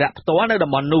អភិរក្សផ្ទាល់នៅ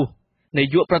តំបន់នោះនា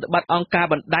យកប្រតិបត្តិអង្គការ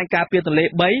បណ្ដាញការពារទន្លេ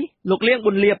3លោកលៀង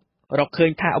ប៊ុនលៀបរកឃើ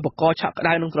ញថាឧបករណ៍ឆក់ក្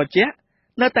តៅនិងត្រជាក់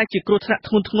នៅតែជាគ្រោះថ្នាក់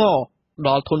ធ្ងន់ធ្ងរដ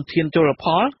ល់ធនធានជលផ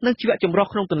លនិងជីវៈចម្រុះ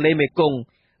ក្នុងទន្លេមេគង្គ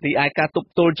រីឯការទប់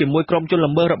ទល់ជាមួយក្រុមជន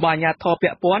ល្មើសរបស់អាជ្ញាធរពា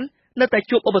ក់ព័ន្ធនៅតែ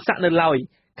ជួបឧបសគ្គនៅឡើយ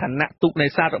ខណៈទូកនេ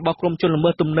សាទរបស់ក្រុមជនល្មើ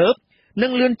សទំនើបនឹ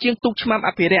ងលឿនជាងទូកឆ្មាំអ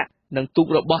ភិរក្សនិងទូក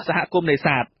របស់សហគមន៍នេ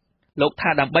សាទលោកថា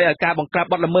ដើម្បីឲ្យការបង្ក្រាប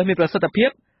បទល្មើសមានប្រសិទ្ធភាព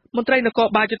មន្ត្រីនគរ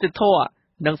បាលយុតិធធ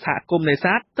និងសហគមន៍នេ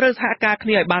សាទត្រូវសហការគ្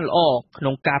នាឲ្យបានល្អក្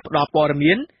នុងការផ្តល់ព័ត៌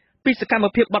មានពីសកម្ម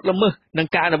ភាពបទល្មើសនិង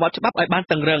ការអនុវត្តច្បាប់ឲ្យបាន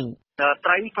តឹងរ៉ឹង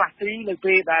ត្រីខ្លះទីនៅ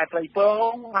ពេលដែលត្រីព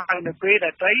ងហើយនៅពេលដែ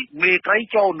លត្រីមេត្រី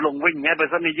ចូលលងវិញហើយបើ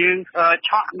មិនយើងឆ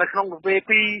ក់នៅក្នុងពេល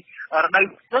ពីរដូវ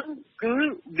ទឹកគឺ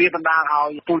វាបណ្ដាលឲ្យ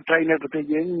ពូជត្រីនៅប្រទេស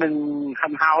យើងនឹងហិ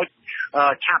នហោច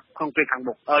ឆាប់ក្នុងពេលខាង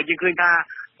មុខយើងឃើញថា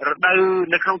រដូវ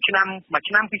នៅក្នុងឆ្នាំមួយ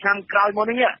ឆ្នាំពីរឆ្នាំក្រោយមក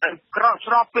នេះក្រោក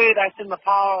ស្របពេលដែលជល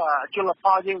ផ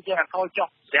លយើងចេះអត់ខូចចុះ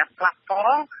ស្រាប់ខ្លះផ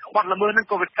ងបាត់ល្មើសនឹង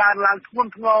ក៏វាកើនឡើងធ្ង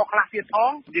ន់ធ្ងរខ្លះទៀតផ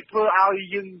ងវាធ្វើឲ្យ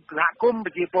យើងសហគមន៍ប្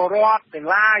រជាពលរដ្ឋទាំង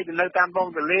ឡាយនៅតាមដង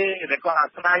ទន្លេដែលគាត់អា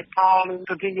ស្រ័យផលនឹង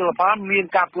ទន្ទឹងជលផលមាន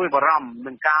ការព្រួយបារម្ភ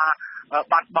នឹងការ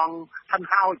បាត់បង់ហិន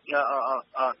ហោច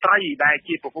ត្រីដែល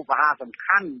ជាប្រភពអាហារសំ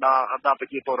ខាន់ដល់ប្រ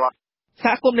ជាពលរដ្ឋស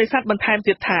ហគមន៍នេសាទបន្ថែម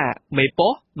ទៀតថាមេប៉ុ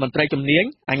ស្តិ៍មន្ត្រីជំនាញ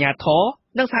អាជ្ញាធរ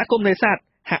និងសហគមន៍នេសាទ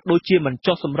ហាក់ដូចជាមិន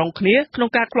ចុះសម្រុងគ្នាក្នុង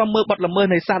ការឃ្លាំមើលបទល្មើស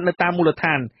នេសាទនៅតាមមូលដ្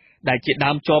ឋានដែលជា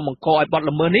ដើមចមបង្កឲ្យបទ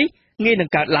ល្មើសនេះងាយនឹង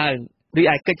កើតឡើងរី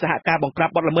ឯកិច្ចសហការបង្ក្រាប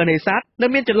បទល្មើសនេសាទនៅ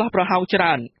មានចន្លោះប្រហោងច្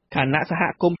រើនខណៈសហ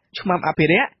គមន៍ឆ្មាំអភិ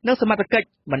រក្សនិងសមត្ថកិច្ច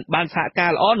មិនបានសហកា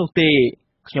រល្អនោះទេ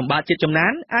ខ្ញុំបាទជាតិចំណា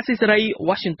នអាស៊ីសេរី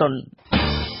Washington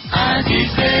អាស៊ី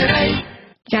សេរី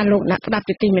ចាលោកអ្នកស្ដាប់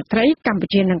ទីមេត្រីកម្ពុ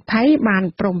ជានិងថៃបាន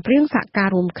ព្រមព្រៀងសហការ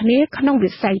រួមគ្នាក្នុង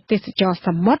វិស័យទេសចរស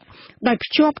មុទ្រដោយ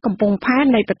ភ្ជាប់កំពង់ផែ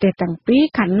នៃប្រទេសទាំងពីរ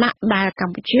ខណៈដែលក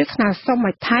ម្ពុជាស្នើសុំ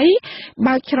ឲ្យថៃ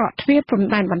បើកច្រកទ្វារព្រំ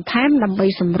ដែនបន្ថែមដើម្បី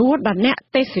សម្រួលដល់អ្នក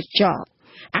ទេសចរ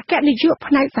អគ្គនាយក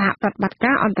ផ្នែកសហប្រតិបត្តិ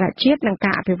ការអន្តរជាតិនិង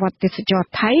ការអភិវឌ្ឍទេសចរ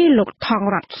ថៃលោកថង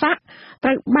រតស័កត្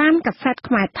រូវបានកាសែត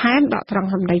ខ្មែរថែមដកត្រង់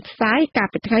សម្ដីផ្សាយកាល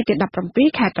ពីថ្ងៃទី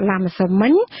17ខែតុលាម្សិលមិ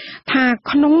ញថា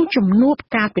ក្នុងជំនួប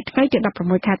កាលពីថ្ងៃទី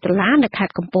16ខែតុលានៅខេ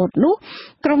ត្តកំពតនោះ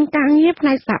ក្រុមការងារផ្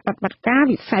នែកសហប្រតិបត្តិការ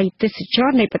វិស័យទេសចរ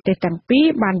នៃប្រទេសទាំងពីរ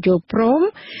បានយល់ព្រម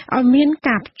ឲ្យមាន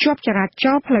ការភ្ជាប់ចរាច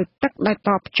រណ៍ផ្លូវទឹកដោយត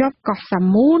ភ្ជាប់កោះសា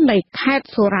មូនៃខេត្ត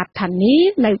សុរាษฎร์ធានី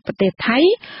នៅប្រទេសថៃ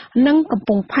និងកំព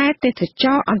ង់ផែទេសច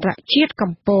រណ៍អន្តរជាតិ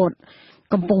កំពត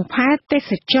កំពង់ផែទេ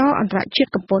សចរណ៍អន្តរជាតិ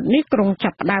កំពតនេះក្រុងចា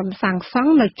ប់ផ្ដើមសាងស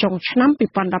ង់នៅចុងឆ្នាំ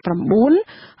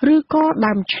2019ឬក៏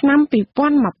ដើមឆ្នាំ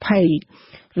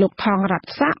2020លោកថងរត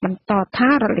ស័កបន្តថា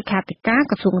រដ្ឋលេខាធិការ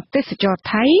ក្រសួងទេសចរ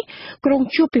ថៃក្រុង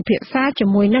ជួបពិភាក្សាជា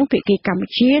មួយនឹងភាគីកម្ពុ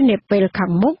ជានាពេលខា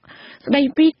ងមុខស្ដី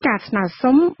ពីការស្នើ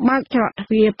សុំបើកច្រកទ្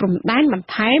វារព្រំដែនបន្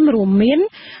ថែមរួមមាន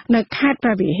នៅខេត្តព្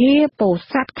រះវិហារពោធិ៍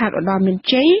សាត់ខេត្តឧត្តរមាន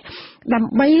ជ័យដើ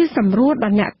ម្បីសម្រួលដ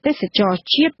ល់អ្នកទេសចរ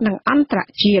ជាតិនិងអន្តរ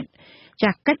ជាតិ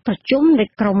ចាកិច្ចប្រជុំនៃ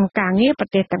ក្រុមការងារប្រ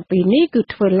ទេសទាំងពីរនេះគឺ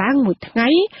ធ្វើឡើងមួយថ្ងៃ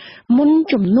មុន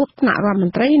ជំនួបថ្នាក់រដ្ឋម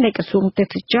ន្ត្រីនៃក្រសួងទេ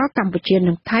សចរកម្ពុជា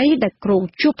និងថៃដែលក្រុង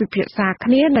ជួបពិភាក្សា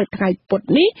គ្នានៅថ្ងៃពុធ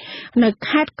នេះនៅ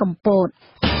ខេត្តកំពត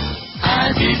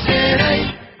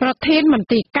ប្រធានមន្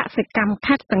ត្រីកសិកម្ម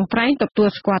ខេត្តស្ទឹងត្រែងទទួល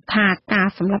ស្គាល់ថាការ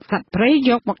សម្លាប់សត្វព្រៃ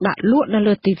យកមកដាក់លក់នៅ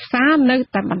លើទីផ្សារនៅ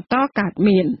តែបន្តកើត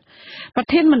មានប្រ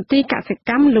ធានមន្ត្រីកសិ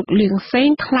កម្មលោកលៀងសេង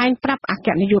ថ្លែងប្រាប់អគ្គ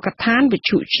នាយកដ្ឋានវិទ្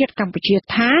យុជាតិកម្ពុជា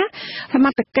ថាសម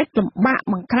ត្ថកិច្ចលំបាក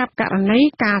បង្ក្រាបករណី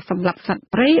ការសម្លាប់សត្វ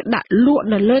ព្រៃដាក់លក់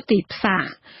នៅលើទីផ្សារ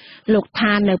លោក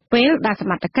ថានៅពេលដែលស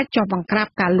មត្ថកិច្ចចុះបង្ក្រាប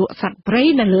ការលក់សត្វព្រៃ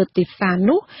នៅលើទីផ្សារ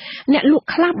នោះអ្នកលក់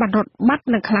ខ្លះបានរត់បាត់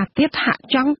និងខ្លះទៀតហាក់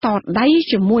ចង់តដៃ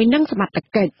ជាមួយនឹងសមត្ថ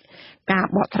កិច្ចការ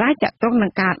បកស្រាយទាក់ទងនឹ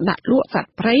ងការដាក់លក់សត្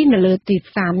វព្រៃនៅលើទី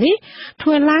ផ្សារនេះធ្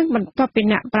វើឡើងបន្ទាប់ពី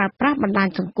អ្នកប្រើប្រាស់បណ្ដាញ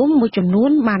សង្គមមួយចំនួ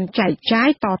នបានចែកចាយ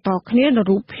តគ្នានូវ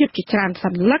រូបភាពជាច្រើនស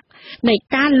ន្លឹកនៃ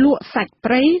ការលក់សាច់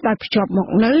ព្រៃដោយភ្ជាប់មក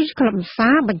នៅខ្លឹមសា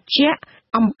របញ្ជាក់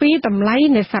អំពីតម្លៃ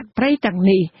នៃសត្វព្រៃទាំង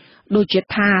នេះដូចជា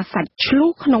ថាសាច់ឆ្លូស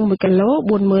ក្នុង1គីឡូ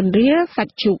 40,000 រៀលសា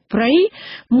ច់ជ្រូកព្រៃ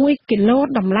1គីឡូ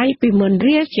តម្លៃ 20,000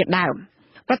 រៀលជាដើម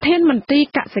ប្រធានមន្ត្រី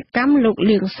កសិកម្មលោក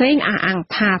លៀងសេងអះអាង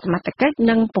ថាសមត្ថកិច្ច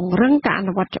នឹងពង្រឹងការអ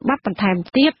នុវត្តច្បាប់បន្ថែម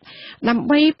ទៀតដើម្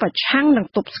បីប្រឆាំងនឹង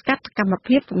ទប់ស្កាត់កម្ម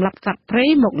ភាពសម្លាប់សត្វព្រៃ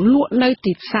មកលក់នៅ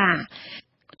ទីផ្សារ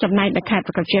ចំណែកនៅខេត្ត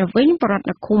ប្រកាសវិញបរដ្ឋ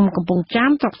នៅឃុំកំពង់ចា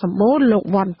មស្រុកសម្បូរលោក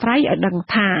វ៉ាន់ត្រៃឲ្យដឹង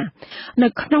ថានៅ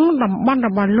ក្នុងតំបន់រ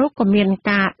បស់លោកក៏មាន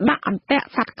ការដាក់អន្ទាក់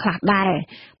សត្វខ្លះដែរ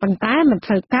ប៉ុន្តែមិន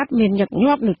សូវកើតមានញឹក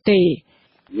ញាប់នោះទេ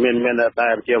មានតែ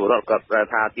ជាបរដ្ឋគាត់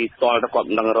ថាទីស្គាល់ទៅគាត់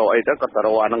មិនដឹងរកអីទៅគាត់ទៅរ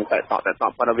កអានឹងតែតក់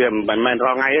ប៉ុន្តែវាមិនមែនរ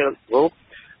កថ្ងៃ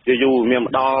ទេយូរមាន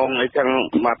ម្ដងអីចឹង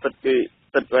មកទឹក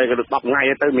វិញក៏10ថ្ងៃ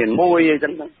ទៅមានមួយអីចឹ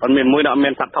ងគាត់មានមួយដល់មា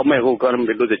នសត្វធំឯងគាត់មាន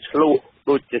ដូចជាឆ្លូស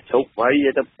ដូចជាជ្រូកព្រៃ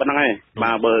ទៅប៉ុណ្ណឹងឯង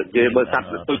បាទបើសត្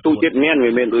វទូទៀតមាន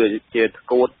វាមានដូចជាថ្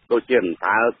កួតដូចជាអណ្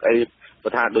ដើកអីបើ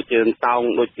ថាដូចជាតោង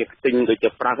ដូចជាខ្ទិញដូចជា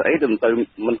ប្រាសអីទៅ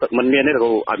មិនមានទេគាត់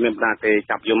អត់មានបណ្ដាគេ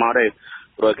ចាប់យកមកទេ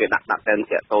ព្រោះគេដាក់តែ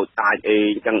ជាតូចតាចអី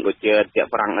អញ្ចឹងដូចជាជា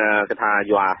ប្រាំងគេថា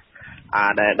យក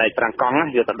ដែលដៃប្រាំងកង់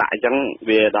យកទៅដាក់អញ្ចឹង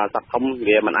វាដល់សត្វធំ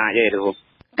វាមិនអាច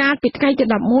ទេកាលពីថ្ងៃទី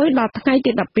11ដល់ថ្ងៃ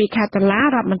ទី12ខែតុលារ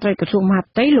ដ្ឋមន្ត្រីក្រសួងមហា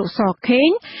ផ្ទៃលោកសខេង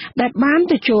ដែលបាន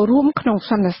ទៅចូលរួមក្នុង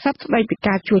សន្និសីទស្ដីពី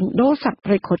ការជួញដូរសត្វ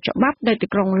ព្រៃខុសច្បាប់នៅទី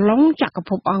ក្រុងឡុងចក្រ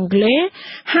ភពអង់គ្លេស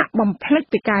ហាក់បំភ្លេច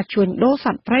ពីការជួញដូរស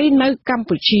ត្វព្រៃនៅកម្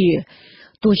ពុជា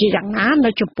ទោះជាយ៉ាងណានៅ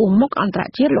ចំពោះមុខអន្តរ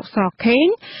ជាតិលោកសខេង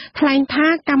ថ្លែងថា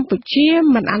កម្ពុជា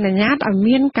មិនអនុញ្ញាតឲ្យ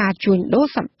មានការជួញដូរ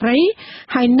សត្វព្រៃ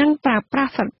ហើយនឹងប្រើប្រា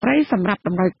ស់សត្វព្រៃសម្រាប់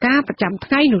ដំណើរការប្រចាំ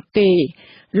ថ្ងៃនោះទេ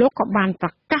លោកក៏បានប្រ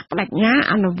កាសបដិញ្ញា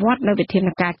អនុវត្តនូវវិធាន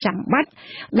ការចាំបាច់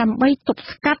ដើម្បីទប់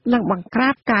ស្កាត់និងបង្ក្រា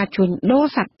បការជួញដូរ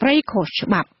សត្វព្រៃខុសច្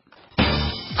បាប់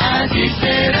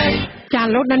ចា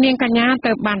លោកនាងកញ្ញា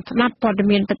ទៅបានស្ដាប់ព័ត៌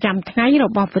មានប្រចាំថ្ងៃរ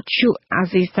បស់វិទ្យុអា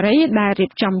ស៊ីសេរីដែលរៀ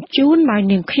បចំជូនដោយ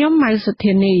នាងខ្ញុំម៉ៅសុ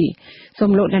ធានីសូ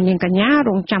មលោកនាងកញ្ញា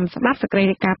រងចាំស្ដាប់សេចក្តី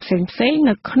រាយការណ៍ផ្សេងៗ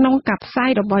នៅក្នុងការផ្សាយ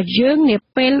របស់យើងនា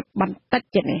ពេលបន្តិច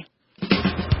ទៀតនេះ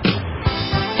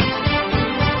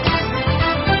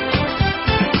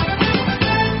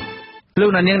លោក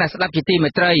នាងអ្នកស្ដាប់ជាទីមេ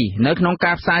ត្រីនៅក្នុង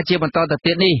ការផ្សាយជាបន្តទៅ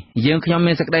ទៀតនេះយើងខ្ញុំ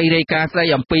មានសេចក្តីរាយការណ៍ស្ដី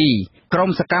អំពីក្រម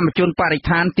សកម្មជនបរិស្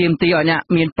ថានទាមទារឲ្យអ្នក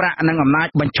មានប្រាក់និងអំណាច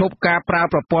បញ្ឈប់ការប្រើ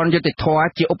ប្រព័ន្ធយុត្តិធម៌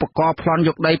ជាឧបករណ៍ប្លន់យ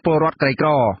កដីពលរដ្ឋក្រីក្រ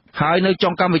ហើយនៅចុ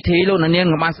ងកម្មវិធីលោកនាងនឹ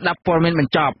ងបានស្ដាប់ព័ត៌មានប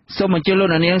ញ្ចប់សូមអញ្ជើញលោក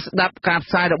នាងស្ដាប់ការ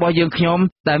ផ្សាយរបស់យើងខ្ញុំ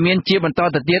ដែលមានជាបន្ត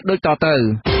ទៅទៀតដូចតទៅ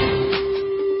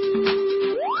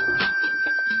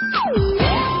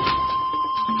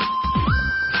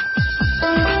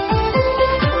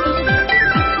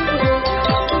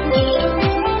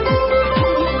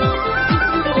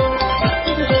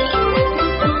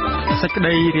សេចក្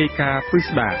តីរាយការណ៍ពិ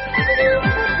ស្ដារ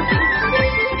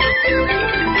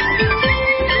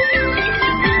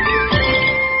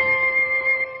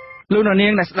លោកនា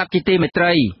ងដែលស្ដាប់ជាទីមេត្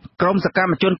រីក្រមសកម្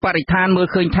មជនបរិស្ថានមើល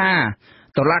ឃើញថា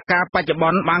តុលាការបច្ចុប្ប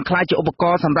ន្នបានក្លាយជាឧបក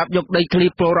រណ៍សម្រាប់យកដីធ្លី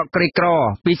ពលរដ្ឋក្រីក្រ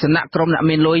ពីសំណាក់ក្រុមអ្នក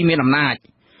មានលុយមានអំណាច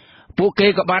ពួកគេ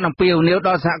ក៏បានអំពាវនាវដ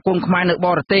ល់សហគមន៍ខ្មែរនៅប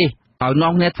រទេសឲ្យ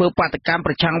នាំគ្នាធ្វើបាតកម្ម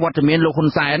ប្រឆាំងវត្តមានលោកហ៊ុន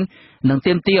សែននិង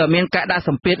ទាមទារឲ្យមានការដាក់ស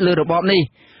ម្ពាធលើរបបនេះ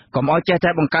កុំឲ្យចេះតែ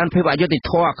បង្កើនភាពអយុត្តិ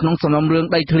ធម៌ក្នុងសំណុំរឿង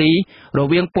ដីធ្លីរ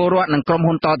វាងពលរដ្ឋនិងក្រុម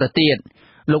ហ៊ុនតទៅទៀត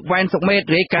លោកវ៉ែនសុកមេត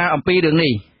រាយការណ៍អំពីរឿង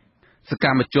នេះសក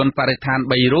ម្មជនបរិស្ថាន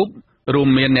3រូបរួម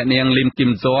មានអ្នកនាងលីមគឹ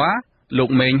មហ្ស៊័រលោក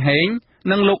មេងហេង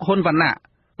និងលោកហ៊ុនវណ្ណៈ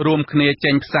រួមគ្នា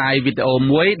ចេញផ្សាយវីដេអូ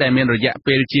មួយដែលមានរយៈ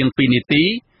ពេលជាង2នាទី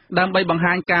ដើម្បីបង្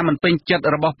ហាញការមិនពេញចិត្ត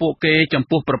របស់ពួកគេចំ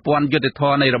ពោះប្រព័ន្ធយុត្តិធ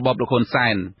ម៌នៃរបបលោកហ៊ុនសែ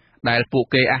នដែលពួក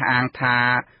គេអះអាងថា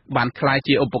បានក្លាយ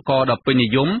ជាឧបករណ៍ដ៏ពេញនិ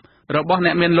យមរបស់អ្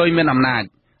នកមានលុយមានអំណាច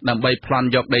ដើម្បីប្លន់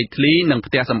យកដីធ្លីនិង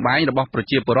ផ្ទះសម្បែងរបស់ប្រ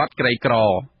ជាពលរដ្ឋក្រីក្រ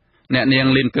អ្នកនាង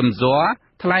លីនគឹមហ្ស៊័រ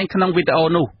ថ្លែងក្នុងវីដេអូ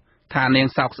នោះថានាង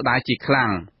សោកស្ដាយជាខ្លាំ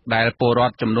ងដែលពលរ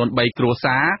ដ្ឋចំនួន3គ្រួ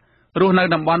សាររស់នៅ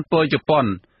តំបន់ពលជប៉ុន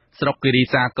ស្រុកគិរី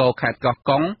សាគរខេត្តកោះ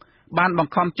កុងបានប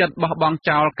ង្ខំចិត្តបោះបង់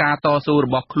ចោលការតស៊ូរ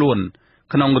បស់ខ្លួន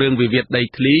ក្នុងរឿងវិវាទដី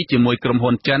ធ្លីជាមួយក្រុម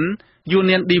ហ៊ុនចិន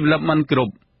Union Development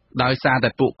Group ដោយសារតែ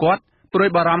ពួកគាត់ព្រួយ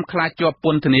បារម្ភខ្លាចជាប់ព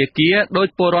ន្ធនាគារដោយ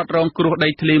ពលរដ្ឋរងគ្រោះដី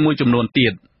ធ្លីមួយចំនួនទៀ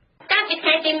តកាលពីថ្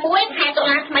ងៃទី1ខែតុ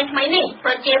លាថ្មីនេះ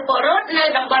ប្រជាពលរដ្ឋនៅ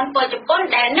តំបន់ពលជប៉ុន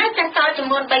ដែលនៅសេសសល់ចំ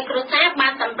នួន3គ្រួសារបា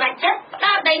នសម្រេចចិត្តផ្ដ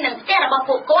ល់ដីនិងផ្ទះរបស់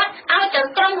ពួកគាត់ឲ្យទៅ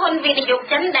ក្រុមហ៊ុនវិនិយោគ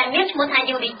ចិនដែលមានឈ្មោះថា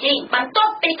UDG បន្ទា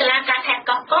ប់ពីតុលាការខេត្ត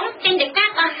កោះកុងចេញដីកា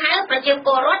ដោះហៅប្រជាព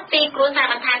លរដ្ឋពីគ្រួសារ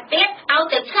បន្ថែមទៀតឲ្យ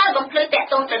ទៅឆ្លើយបំភ្លឺតាក់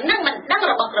ទងទៅនឹងបណ្ដឹង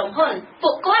របស់ក្រុមហ៊ុន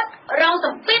ពួកគាត់រងស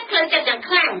ម្ពាធផ្លូវចិត្តយ៉ាង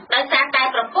ខ្លាំងដោយសារតែ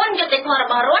ប្រព័ន្ធយុត្តិធម៌រ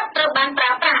បស់រដ្ឋត្រូវបានប្រើ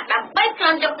ប្រាស់ដើម្បីប្ល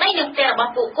ន់យកដីនិងផ្ទះរប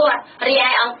ស់ពួកគាត់រីឯ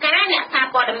អង្គការអ្នកសារ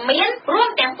ព័ត៌មានរួម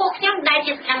ទាំងពួកខ្ញុំដែល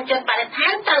ជាសកម្មជនបរិស្ថា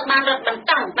នត្រូវបានរត់បន្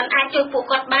តឹងមិនអាចជួយពួក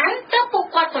គាត់បានទើបពួក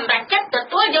គាត់សម្រេចចិត្តទ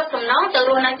ទួលយកសំណងទៅ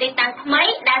រស់នៅទីតាំងថ្មី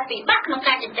ដែលពិបាកក្នុង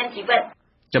ការចិញ្ចឹមជីវិត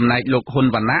ចំណែកលោកហ៊ុន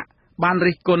វណ្ណៈបាន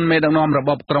រិះគន់មេដឹកនាំរប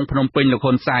បក្រុងភ្នំពេញលោក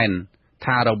ហ៊ុនសែន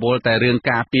ថារវល់តែរឿង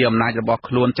ការពារអំណាចរបស់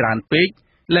ខ្លួនច្រើនពេក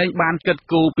លែងបានគិត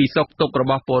គូរពីសុខទុក្ខរ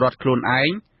បស់ពលរដ្ឋខ្លួនឯង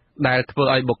ដែលធ្វើ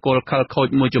ឲ្យបុគ្គលខិលខូច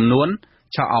មួយចំនួន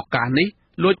ឆក់ឱកាសនេះ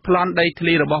លួចប្លន់ដីធ្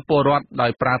លីរបស់ពលរដ្ឋដោ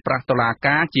យប្រើប្រាស់តុលា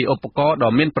ការជាឧបករណ៍ដ៏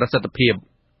មានប្រសិទ្ធភាព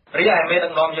រីឯមេដឹ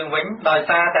កនាំយើងវិញដោយ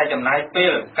សារតែចំណាយពេ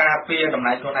លការពារតំ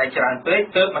ណែងខ្លួនឯងច្រើនពេក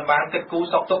ទើបមិនបានគិតគូរ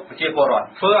សុខទុក្ខប្រជាពលរដ្ឋ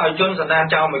ធ្វើឲ្យជនសន្តាន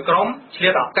ចោលមួយក្រុមឆ្លៀ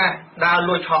តឱកាសដើរ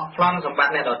លួចឆក់ប្លន់សម្បត្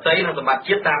តិអ្នកដទៃនិងសម្បត្តិ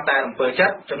ជាតិតាមតែអំពើចិ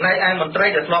ត្តចំណែកឯមន្ត្រី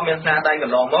ដែលធ្លាប់មានស្នាដៃក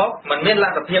ន្លងមកមិនមានល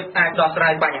ទ្ធភាពអាចដោះស្រា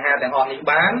យបញ្ហាទាំងអស់នេះ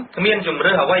បានគ្មានជំ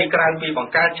រឿសអ្វីក្រៅពីប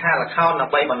ង្កើតឆាកល្ខោនដើ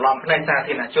ម្បីបន្លំភ្នែកសា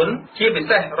ធារណជនជាពិ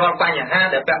សេសរាល់បញ្ហា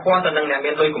ដែលពាក់ព័ន្ធទៅនឹងអ្នក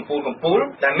មានលុយកំពូល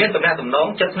ដែលមានទំនាក់ទំនង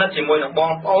ជិតស្និទ្ធជាមួយនឹងប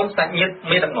ងប្អូនសាច់ញាតិ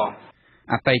មេដឹកនាំ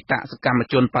អតីតសកម្ម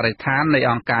ជនបរិស្ថាននៃ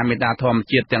អង្គការមេដាធម្ម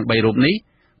ជាតិទាំង3រូបនេះ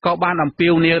ក៏បានអំពា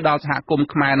វនាវដល់សហគមន៍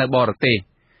ខ្មែរនៅបរទេស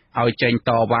ឲ្យចេញ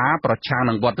តវ៉ាប្រឆាំង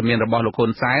នឹងវត្តមានរបស់លោកហ៊ុ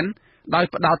នសែនដោយ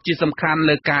ផ្ដោតជាសំខាន់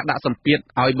លើការដាក់សម្ពាធ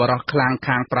ឲ្យបរិសុទ្ធខ្លាំង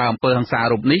ខាងប្រើអំពើហិង្សា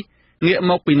រូបនេះងាក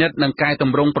មកពិនិត្យនឹងកែត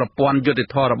ម្រង់ប្រព័ន្ធយុត្តិ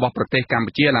ធម៌របស់ប្រទេសកម្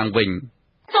ពុជាឡើងវិញ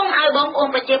សូមឲ្យបងប្អូន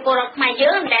ប្រជាពលរដ្ឋខ្មែរ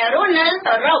យើងដែលរស់នៅ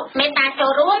អឺរ៉ុបមេត្តាចូ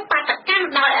លរួមបាតកម្ម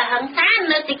ដោយអហិង្សា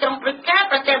នៅទីក្រុងព្រុយសែល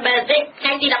ប្រទេសបែលហ្សិកថ្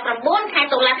ងៃទី19ខែ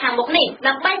តុលាខាងមុខនេះ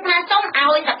ដើម្បីស្នើសុំ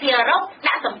ឲ្យសភាអឺរ៉ុប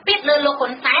ដាក់សម្ពាធលើលោកហ៊ុ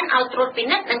នសែនឲ្យត្រួតពិ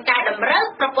និត្យនិងកែតម្រូវ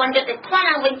ប្រព័ន្ធយុត្តិធម៌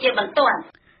ឡើងវិញជាបន្ទាន់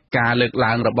ការលើក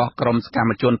ឡើងរបស់ក្រុមសកម្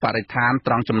មជនបរិស្ថាន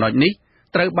ត្រង់ចំណុចនេះ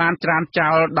ត្រូវបានច្រានចោ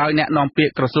លដោយអ្នកនាំពាក្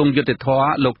យក្រសួងយុត្តិធម៌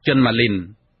លោកចិនម៉ាលីន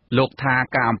លោកថា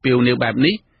ការអំពាវនាវបែប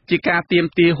នេះជាការទាម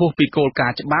ទារហួសពីគោលកា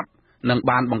រណ៍ច្បាប់និង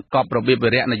បានបង្កប់របៀបវិ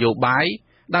រៈនយោបាយ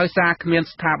ដោយសារគ្មាន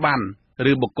ស្ថាប័ន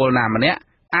ឬបុគ្គលណាម្នាក់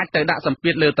អាចទៅដាក់សម្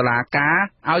ពាធលើតុលាការ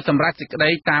ឲ្យសម្រេចសេចក្តី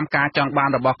តាមការចង់បាន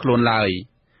របស់ខ្លួនឡើយ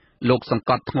លោកសង្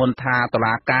កត់ធ្ងន់ថាតុ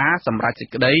លាការសម្រេចសេច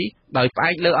ក្តីដោយផ្អែ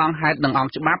កលើអង្គហេតុនិងអង្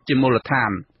គច្បាប់ជាមូលដ្ឋា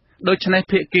នដូច្នេះ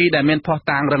ភាគីដែលមានភស្តុ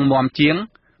តាងរឹងមាំជាង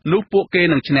នោះពួកគេ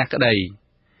នឹងឈ្នះក្តី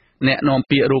អ្នកនាំ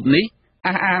ពាក្យរូបនេះ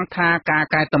អះអាងថាការ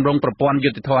កែតម្រង់ប្រព័ន្ធយុ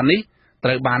ត្តិធម៌នេះត្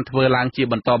រូវបានធ្វើឡើងជា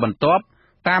បន្តបន្ទាប់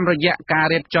តាមរយៈការ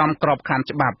រៀបចំក្របខ័ណ្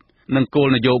ឌច្បាប់និងគោល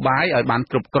នយោបាយឲ្យបាន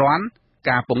គ្រប់គ្រាន់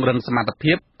ការពង្រឹងសមត្ថ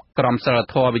ភាពក្រមសីល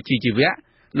ធម៌វិជ្ជាជីវៈ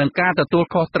និងការទទួល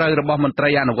ខុសត្រូវរបស់មន្ត្រី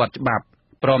អនុវត្តច្បាប់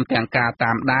ព្រមទាំងការ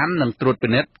តាមដាននិងត្រួតពិ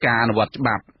និត្យការអនុវត្តច្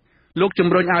បាប់លោកជំ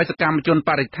រុញឲ្យសកម្មជនប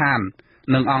រិស្ថាន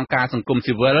និងអង្គការសង្គម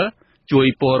ស៊ីវិលជួយ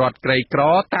ពលរដ្ឋក្រីក្រ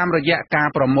តាមរយៈការ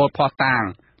ប្រមូលភស្តុតាង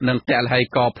និងទឡ្ហី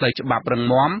ករណ៍ផ្លូវច្បាប់រឹង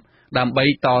មាំដើម្បី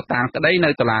តតាំងក្តីនៅ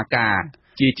តុលាការ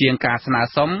ជាងការស្នើ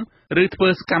សុំឬធ្វើ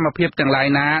សកម្មភាពទាំងឡាយ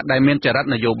ណាដែលមានចរិត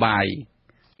នយោបាយ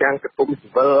ទាំងសង្គមស៊ី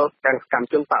វិលទាំងសកម្ម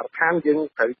ជនបរិស្ថានយើង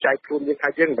ត្រូវចែកខ្លួនយើងថា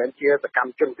យើងមិនមែនជាសកម្ម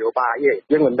ជននយោបាយទេ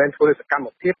យើងមិនមែនធ្វើសកម្ម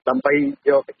ភាពដើម្បី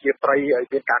យកប្រជាប្រិយឲ្យ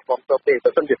មានការគ្រប់គ្រងទេ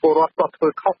បើមិនជាពលរដ្ឋគាត់ធ្វើ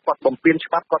ខុសគាត់បំពាន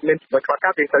ច្បាប់គាត់មានចំណុចខ្វះខា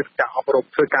តយើងត្រូវការអប់រំ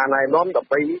ធ្វើការណែនាំដើ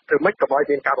ម្បីធ្វើម៉េចកុំឲ្យ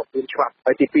មានការបំពានច្បាប់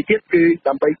ហើយទី2ទៀតគឺ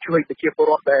ដើម្បីជួយប្រជាពល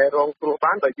រដ្ឋដែលរងគ្រោះ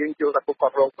បានដោយយើងយល់ថាពួកគា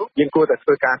ត់រងគ្រោះយើងគួរតែធ្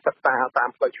វើការសិក្សាតាម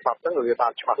ផ្លូវច្បាប់ហ្នឹងវាបា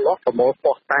នច្បាស់លាស់ប្រមូល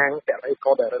ពោះតាំងតែអី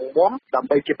ក៏ដែលរឹងមាំដើម្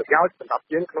បីជាប្រយោជន៍សម្រាប់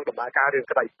យើងក្នុងដំណើរការរឿង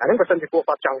ក្តីអាហ្នឹងបើសិនជាពួក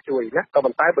គាត់ចង់ជួយណាក៏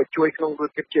ប៉ុន្តែបើជួយក្នុងរូ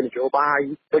បភាពជានយោបាយ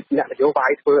ដូចអ្នកនយោបា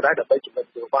យធ្វើដែរដើម្បីជំរុញ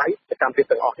នយោបាយសកម្មភាព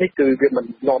ទាំងអស់នេះគឺវាមិន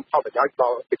នាំផលប្រយោជន៍ដ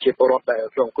ល់ប្រជាពលរដ្ឋដែល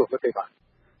រងគ្រោះនោះទេបាទ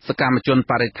សកម្មជន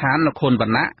បរិស្ថានលោកខុនវ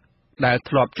ណ្ណៈដែល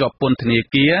ធ្លាប់ជាប់ពន្ធនា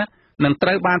គារនឹងត្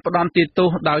រូវបានផ្ដន្ទាទោស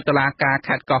ដោយតុលាការ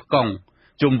ខេត្តកោះកុង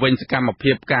ជុំវិញសកម្ម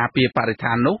ភាពការពារបរិស្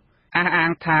ថាននោះអះអា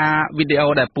ងថាវីដេអូ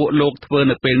ដែលពួកលោកធ្វើ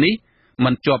នៅពេលនេះ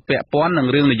មិនជាប់ពាក់ព័ន្ធនឹង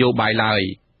រឿងនយោបាយឡើយ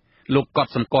លោកក៏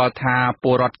សម្គាល់ថាព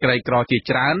លរដ្ឋក្រីក្រជា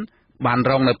ច្រើនបាន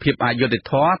រងនូវភាពអយុត្តិ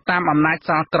ធម៌តាមអំណាច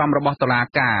សាលក្រមរបស់តុលា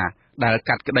ការដែល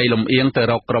កាត់ក្តីលំអៀងទៅ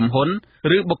រកក្រុមហ៊ុន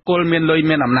ឬបុគ្គលមានលុយ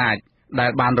មានអំណាចដែ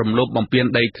លបានរំលោភបំពាន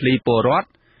ដីធ្លីពលរដ្ឋ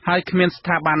ហើយគ្មានស្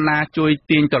ថាប័នណាជួយ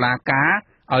ទាញតុលាការ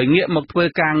ឲ្យងាកមកធ្វើ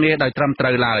ការងារដោយត្រឹមត្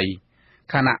រូវឡើយ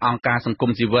ខណៈអង្គការសង្គ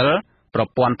មស៊ីវិលប្រ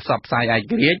ព័ន្ធផ្សព្វផ្សាយឯ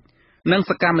ករាជ្យនិង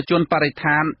សកម្មជនបរិស្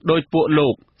ថានដោយពួកលោ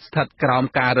កស្ថិតក្រោម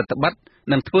ការរដ្ឋបិទ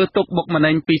និងធ្វើទុកបុកម្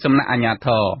នេញពីសំណាក់អាជ្ញាធ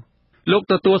រលោក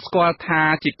ទទួលស្គាល់ថា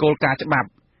ជាគោលការណ៍ច្បាប់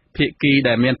ភាគី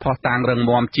ដែលមានភស្តុតាងរឹង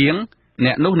មាំជាង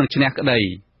អ្នកនោះនឹងឈ្នះក្តី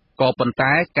ក៏ប៉ុន្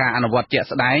តែការអនុវត្តជាក់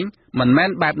ស្ដែងមិនមែន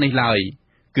បែបនេះឡើយ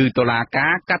គឺតុលាកា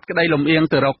រកាត់ក្តីលំអៀង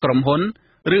ទៅរកក្រុមហ៊ុន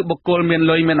ឬបុគ្គលមាន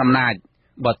លុយមានអំណាច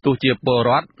បើទោះជាពល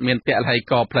រដ្ឋមានទឡ្ហី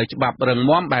ករណ៍ផ្លូវច្បាប់រឹង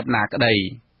មាំបែបណាក្តី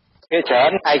វាច្រើ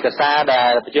នឯកសារដែ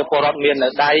លប្រជាពលរដ្ឋមាននៅ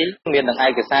ដៃមានទាំងឯ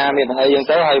កសារមានទាំងអីយ៉ាង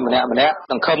ទៅហើយម្នាក់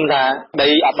សង្ឃឹមថាដី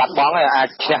អត់បាត់បង់ហើយអាច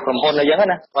ឈ្នះក្រុមហ៊ុនអីយ៉ាង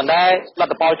ណាប៉ុន្តែល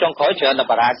ទ្ធផលចុងក្រោយច្រើនតែ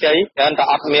បរាជ័យច្រើនតែ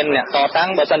អត់មានអ្នកតតាំង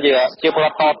បើមិនជាពលរ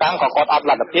ដ្ឋតតាំងក៏គាត់អត់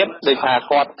លទ្ធភាពដោយថា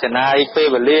គាត់ចំណាយពេល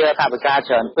វេលាថវិកា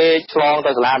ច្រើនពេកឆ្លង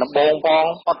ទៅសាលាដំបងផង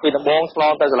អត់ពីដំបងឆ្ល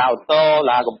ងទៅសាលាឧទ្ធរសា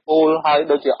លាកំពូលហើយ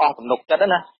ដូចជាអស់ទំនុកចិត្ត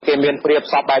ណាគេមានព្រៀប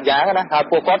សពបែបយ៉ាងណាហើយ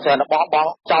ពួកគាត់ច្រើនតែបោះបង់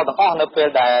ចោលទាំងអស់នៅពេល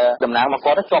ដែលតំណាងមក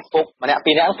គាត់ជាប់គុកម្នាក់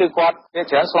ពីរនាក់គឺគាត់វា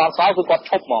ច្រើនស្លន់សល់គឺគាត់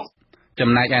ឈប់ហ្មងចំ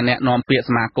ណែកឯអ្នកនាំពាក្យ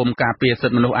សមាគមការពារសិ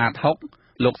ទ្ធិមនុស្សអាត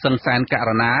6លោកសឹងសែនករ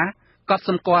ណាក៏ស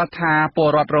ម្គាល់ថាពល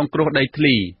រដ្ឋរងគ្រោះដីធ្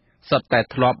លីសុទ្ធតែ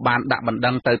ធ្លាប់បានដាក់បណ្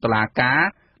ដឹងទៅតុលាការ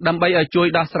ដើម្បីឲ្យជួយ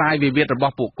ដោះស្រាយវិវាទរប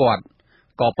ស់ពួកគាត់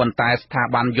ក៏ប៉ុន្តែស្ថា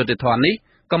ប័នយុត្តិធម៌នេះ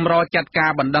កម្រចាត់កា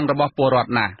របណ្ដឹងរបស់ពលរដ្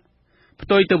ឋណាស់ផ្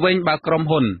ទុយទៅវិញបើក្រុម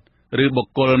ហ៊ុនឬបុ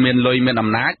គ្គលមានលុយមានអំ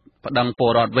ណាចប្តឹងពល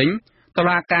រដ្ឋវិញតុ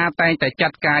លាការតែងតែចា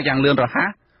ត់ការយ៉ាងលឿនរហ័ស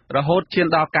រហូតឈាន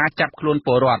ដល់ការចាប់ខ្លួនព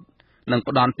លរដ្ឋនិង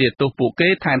ផ្ដន្ទាទោសពួកគេ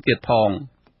ថែមទៀតផង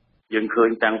យើងឃើញ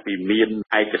តាំងពីមាន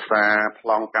ឯកសារប្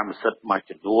លង់កម្មសិទ្ធិមួយ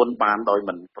ចំនួនបានដោយ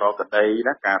មិនប្រក្រតី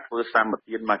ណាការធ្វើសម្ប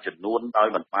ទានមួយចំនួនដោយ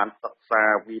មិនបានសិក្សា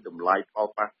វិតម្លៃផល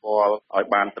ប៉ះពាល់ឲ្យ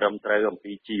បានត្រឹមត្រូវអំ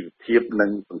ពីជីវភាពនិ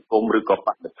ងសង្គមឬក៏ប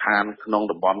រិស្ថានក្នុង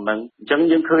តំបន់ហ្នឹងអញ្ចឹង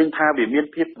យើងឃើញថាវាមាន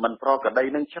ភាពមិនប្រក្រតី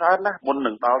នឹងច្រើនណាស់មុន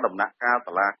នឹងដល់ដំណាក់កាល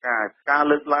តុលាការការ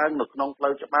លើកឡើងនៅក្នុងផ្លូ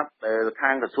វច្បាប់ដែល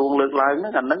ខាងក្រសួងលើកឡើងហ្នឹ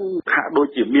ងអាហ្នឹងហាក់ដូច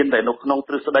ជាមានតែនៅក្នុង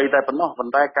ទ្រឹស្ដីតែប៉ុណ្ណោះប៉ុ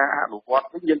ន្តែការអនុវត្ត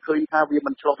វិញយើងឃើញថាវា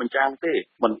មិនឆ្លុះបញ្ចាំងទេ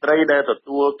មន្ត្រីដែលទ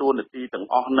ទួលតួនាទីទាំង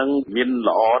អស់ហ្នឹងមាន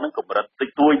ល្អហ្នឹងកម្រិតតិច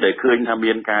តួចដែលឃើញថា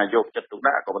មានការយកចិត្តទុក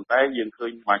ដាក់ក៏ប៉ុន្តែយើងឃើ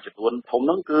ញមួយចំនួនធំហ្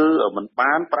នឹងគឺមិន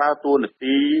បានប្រើតួនា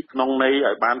ទីក្នុងន័យ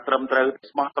ឲ្យបានត្រឹមត្រូវ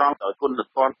ស្មោះត្រង់ដោយគុណធ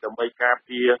ម៌ដើម្បីការ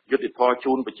ពារយុត្តិធម៌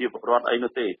ជូនប្រជាពលរដ្ឋអី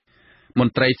នោះទេម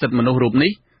ន្ត្រីសិទ្ធិមនុស្សរូប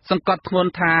នេះសង្កត់ធ្ង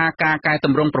ន់ថាការកែត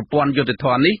ម្រង់ប្រព័ន្ធយុត្តិធ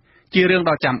ម៌នេះជារឿង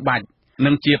ដ៏ចាំបាច់និ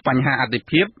ងជាបញ្ហាអាទិ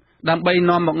ភាពដើម្បី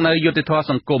នាំមកនូវយុត្តិធម៌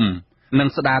សង្គមនិង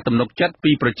ស្ដារទំនុកចិត្ត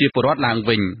ពីប្រជាពលរដ្ឋឡើង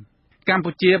វិញកម្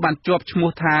ពុជាបានជាប់ឈ្មោះ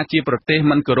ថាជាប្រទេស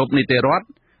មិនគោរពនីតិរដ្ឋ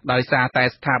ដោយសារតែ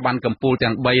ស្ថាប័នកំពូល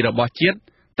ទាំង3របស់ជាតិ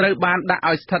ត្រូវបានដាក់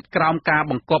ឲ្យស្ថិតក្រោមការ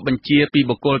បង្គាប់បញ្ជាពី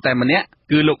បុគ្គលតែម្នាក់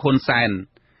គឺលោកហ៊ុនសែន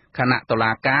ខណៈតុ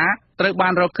លាការត្រូវបា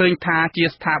នរកឃើញថាជា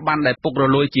ស្ថាប័នដែលពុករ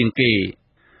លួយជាងគេ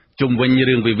ជុំវិញ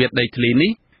រឿងវិវាទដីធ្លី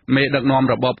នេះមេដឹកនាំ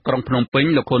របបក្រុងភ្នំពេញ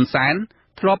លោកហ៊ុនសែន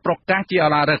ធ្លាប់ប្រកាសជាអ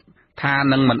ឡារឹកថា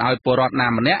នឹងមិនឲ្យពលរដ្ឋណា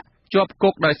ម្នាក់ជាប់គុ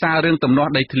កដោយសាររឿងទំនា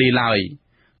ស់ដីធ្លីឡើយ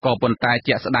ក៏ប៉ុន្តែ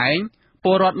ជាក់ស្ដែងព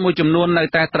លរដ្ឋមួយចំនួននៅ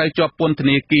តែត្រូវជាប់ពន្ធ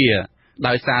នាគារ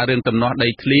ដោយសាររឿងទំនាស់ដី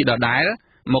ធ្លីដដែល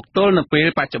មកទល់នៅពេល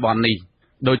បច្ចុប្បន្ននេះ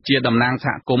ដូចជាតំណាងស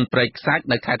ហគមន៍ព្រែកខ្សាច់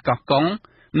នៅខេត្តកោះកុង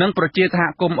និងប្រជាសហ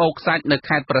គមន៍អូរខ្សាច់នៅ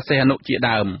ខេត្តព្រះសីហនុជា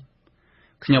ដើម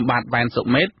ខ្ញុំបាទវ៉ែនសុ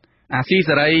មេតអាស៊ី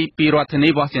សេរីពីរដ្ឋធានី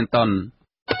Washington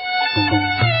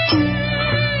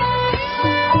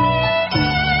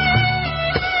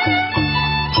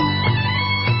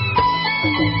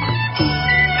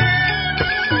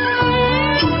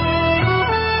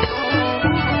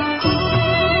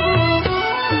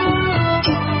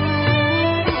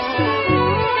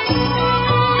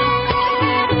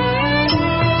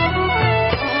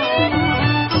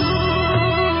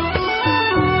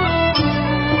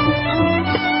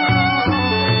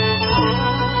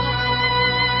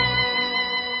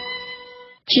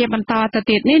ជាបន្តទៅ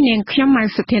ទៀតនេះនាងខ្ញុំម៉ៅ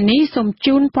សុធានីសូម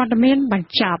ជូនព័ត៌មានបញ្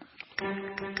ចប់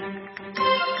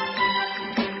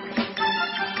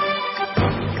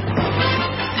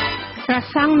ព្រះ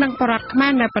សង្ឃនិងបរិវត្តខ្មែ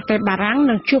រនៅប្រទេសបារាំង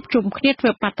នឹងជួបជុំគ្នាធ្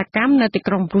វើបាតកម្មនៅទី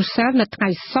ក្រុងប្រ៊ុយសែលនៅថ្ងៃ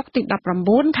សុក្រទី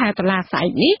19ខែតុលាស្អែក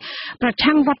នេះប្រ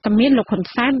ឆាំងវត្តមានលោកហ៊ុន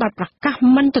សែនដោយប្រកាស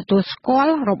មិនទទួលស្គា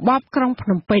ល់របបក្រុងភ្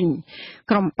នំពេញ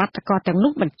ក្រុមបាតកោទាំង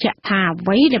នោះបញ្ជាក់ថាអ្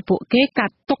វីដែលពួកគេកា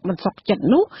ត់ទុកមិនសុខចិត្ត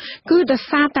នោះគឺដោយ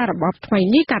សារតែរបបថ្មី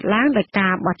នេះកាត់ឡើងដោយកា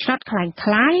របោះឆ្នោតค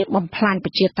ล้ายៗបំផ្លាញប្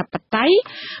រជាធិបតេយ្យ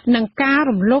និងការ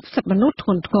រំលោភសិទ្ធិមនុស្សធ្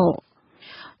ងន់ធ្ងរ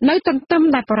នៅទន្ទឹម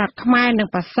ដែលបរិវត្តខ្មែរនិង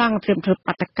ប្រសង់ត្រៀមធ្វើ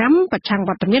បាតកម្មប្រឆាំងវ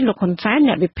ត្តមានលោកហ៊ុនសែន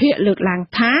អ្នកវិភាគលើកឡើង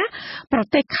ថាប្រ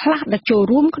ទេសខ្លះដែលចូល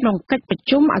រួមក្នុងកិច្ចប្រ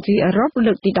ជុំអាស៊ីអឺរ៉ុប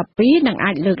លើកទី12នឹង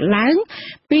អាចលើកឡើង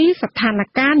ពីស្ថាន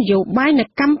ភាពនយោបាយនៅ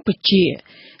កម្ពុជា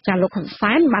ចាលោកហ៊ុន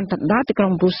សែនបានទៅដល់ទីក្រុ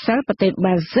ងប្រ៊ុយសែលប្រទេស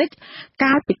បែលហ្សិក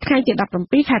កាលពីថ្ងៃទី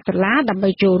17ខែតុលាដើម្បី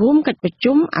ចូលរួមកិច្ចប្រ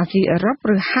ជុំអាស៊ីអឺរ៉ុប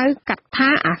ឬហៅកាត់ថា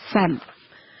អាស៊ាន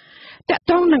តក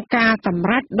តងនឹងការសម្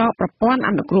រេចដកប្រព័ន្ធអ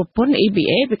នុគ្រោះពន្ធ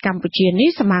EBA ពីកម្ពុជានេះ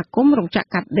សមាគមរោងចក្រ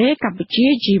កាត់ដេរកម្ពុជា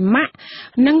GMAC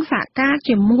និងសហការ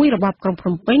ជាមួយរបបក្រុងភ្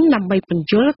នំពេញដើម្បីបញ្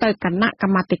យល់ទៅគណៈក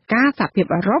ម្មាធិការសហភាព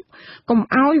អឺរ៉ុបកុំ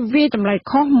ឲ្យវាយតម្លៃ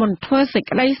ខុសមុនធ្វើសេច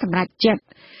ក្តីសម្រេចចិត្ត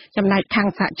ចំណែកខាង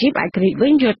សហជីពឯករាជ្យវិ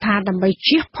ញយល់ថាដើម្បី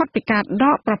ជៀសផុតពីការដ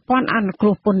កប្រព័ន្ធអនុគ្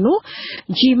រោះពន្ធនោះ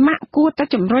GMAC គួរតែ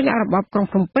ជំរុញឲ្យរបបក្រុង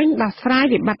ភ្នំពេញដោះស្រាយ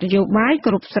វិបត្តិនយោបាយគោ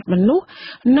រពសិទ្ធិមនុស្ស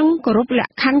និងគោរពលក្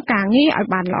ខខណ្ឌការងារឲ្យ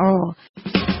បានល្អ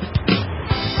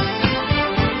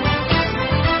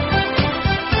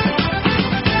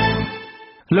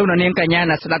លោកនាងកញ្ញា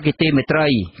អ្នកស្ដាប់គីទីមេត្រី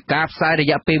ការផ្សាយរ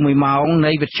យៈពេល1ម៉ោង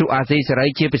នៃវិទ្យុអាស៊ីសេរី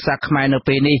ជាភាសាខ្មែរនៅ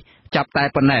ពេលនេះចាប់តែ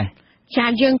ប៉ុណ្ណេះចា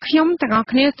យើងខ្ញុំទាំងអស់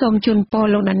គ្នាសូមជូនពរ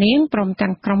លោកនាងព្រម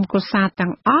ទាំងក្រុមគ្រួសារទាំ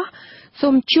ងអស់សូ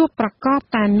មជួបប្រកប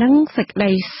តែនឹងសេចក្តី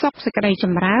សុខសេចក្តីច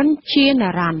ម្រើនជានិ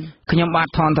រន្តរ៍ខ្ញុំបាទ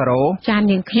ថនតារ៉ូចា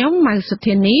នាងខ្ញុំម៉ៅសុ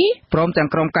ធានីព្រមទាំង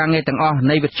ក្រុមការងារទាំងអស់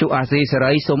នៃវិទ្យុអាស៊ីសេ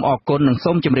រីសូមអរគុណនិង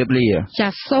សូមជម្រាបលាចា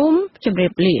សូមជម្រា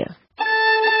បលា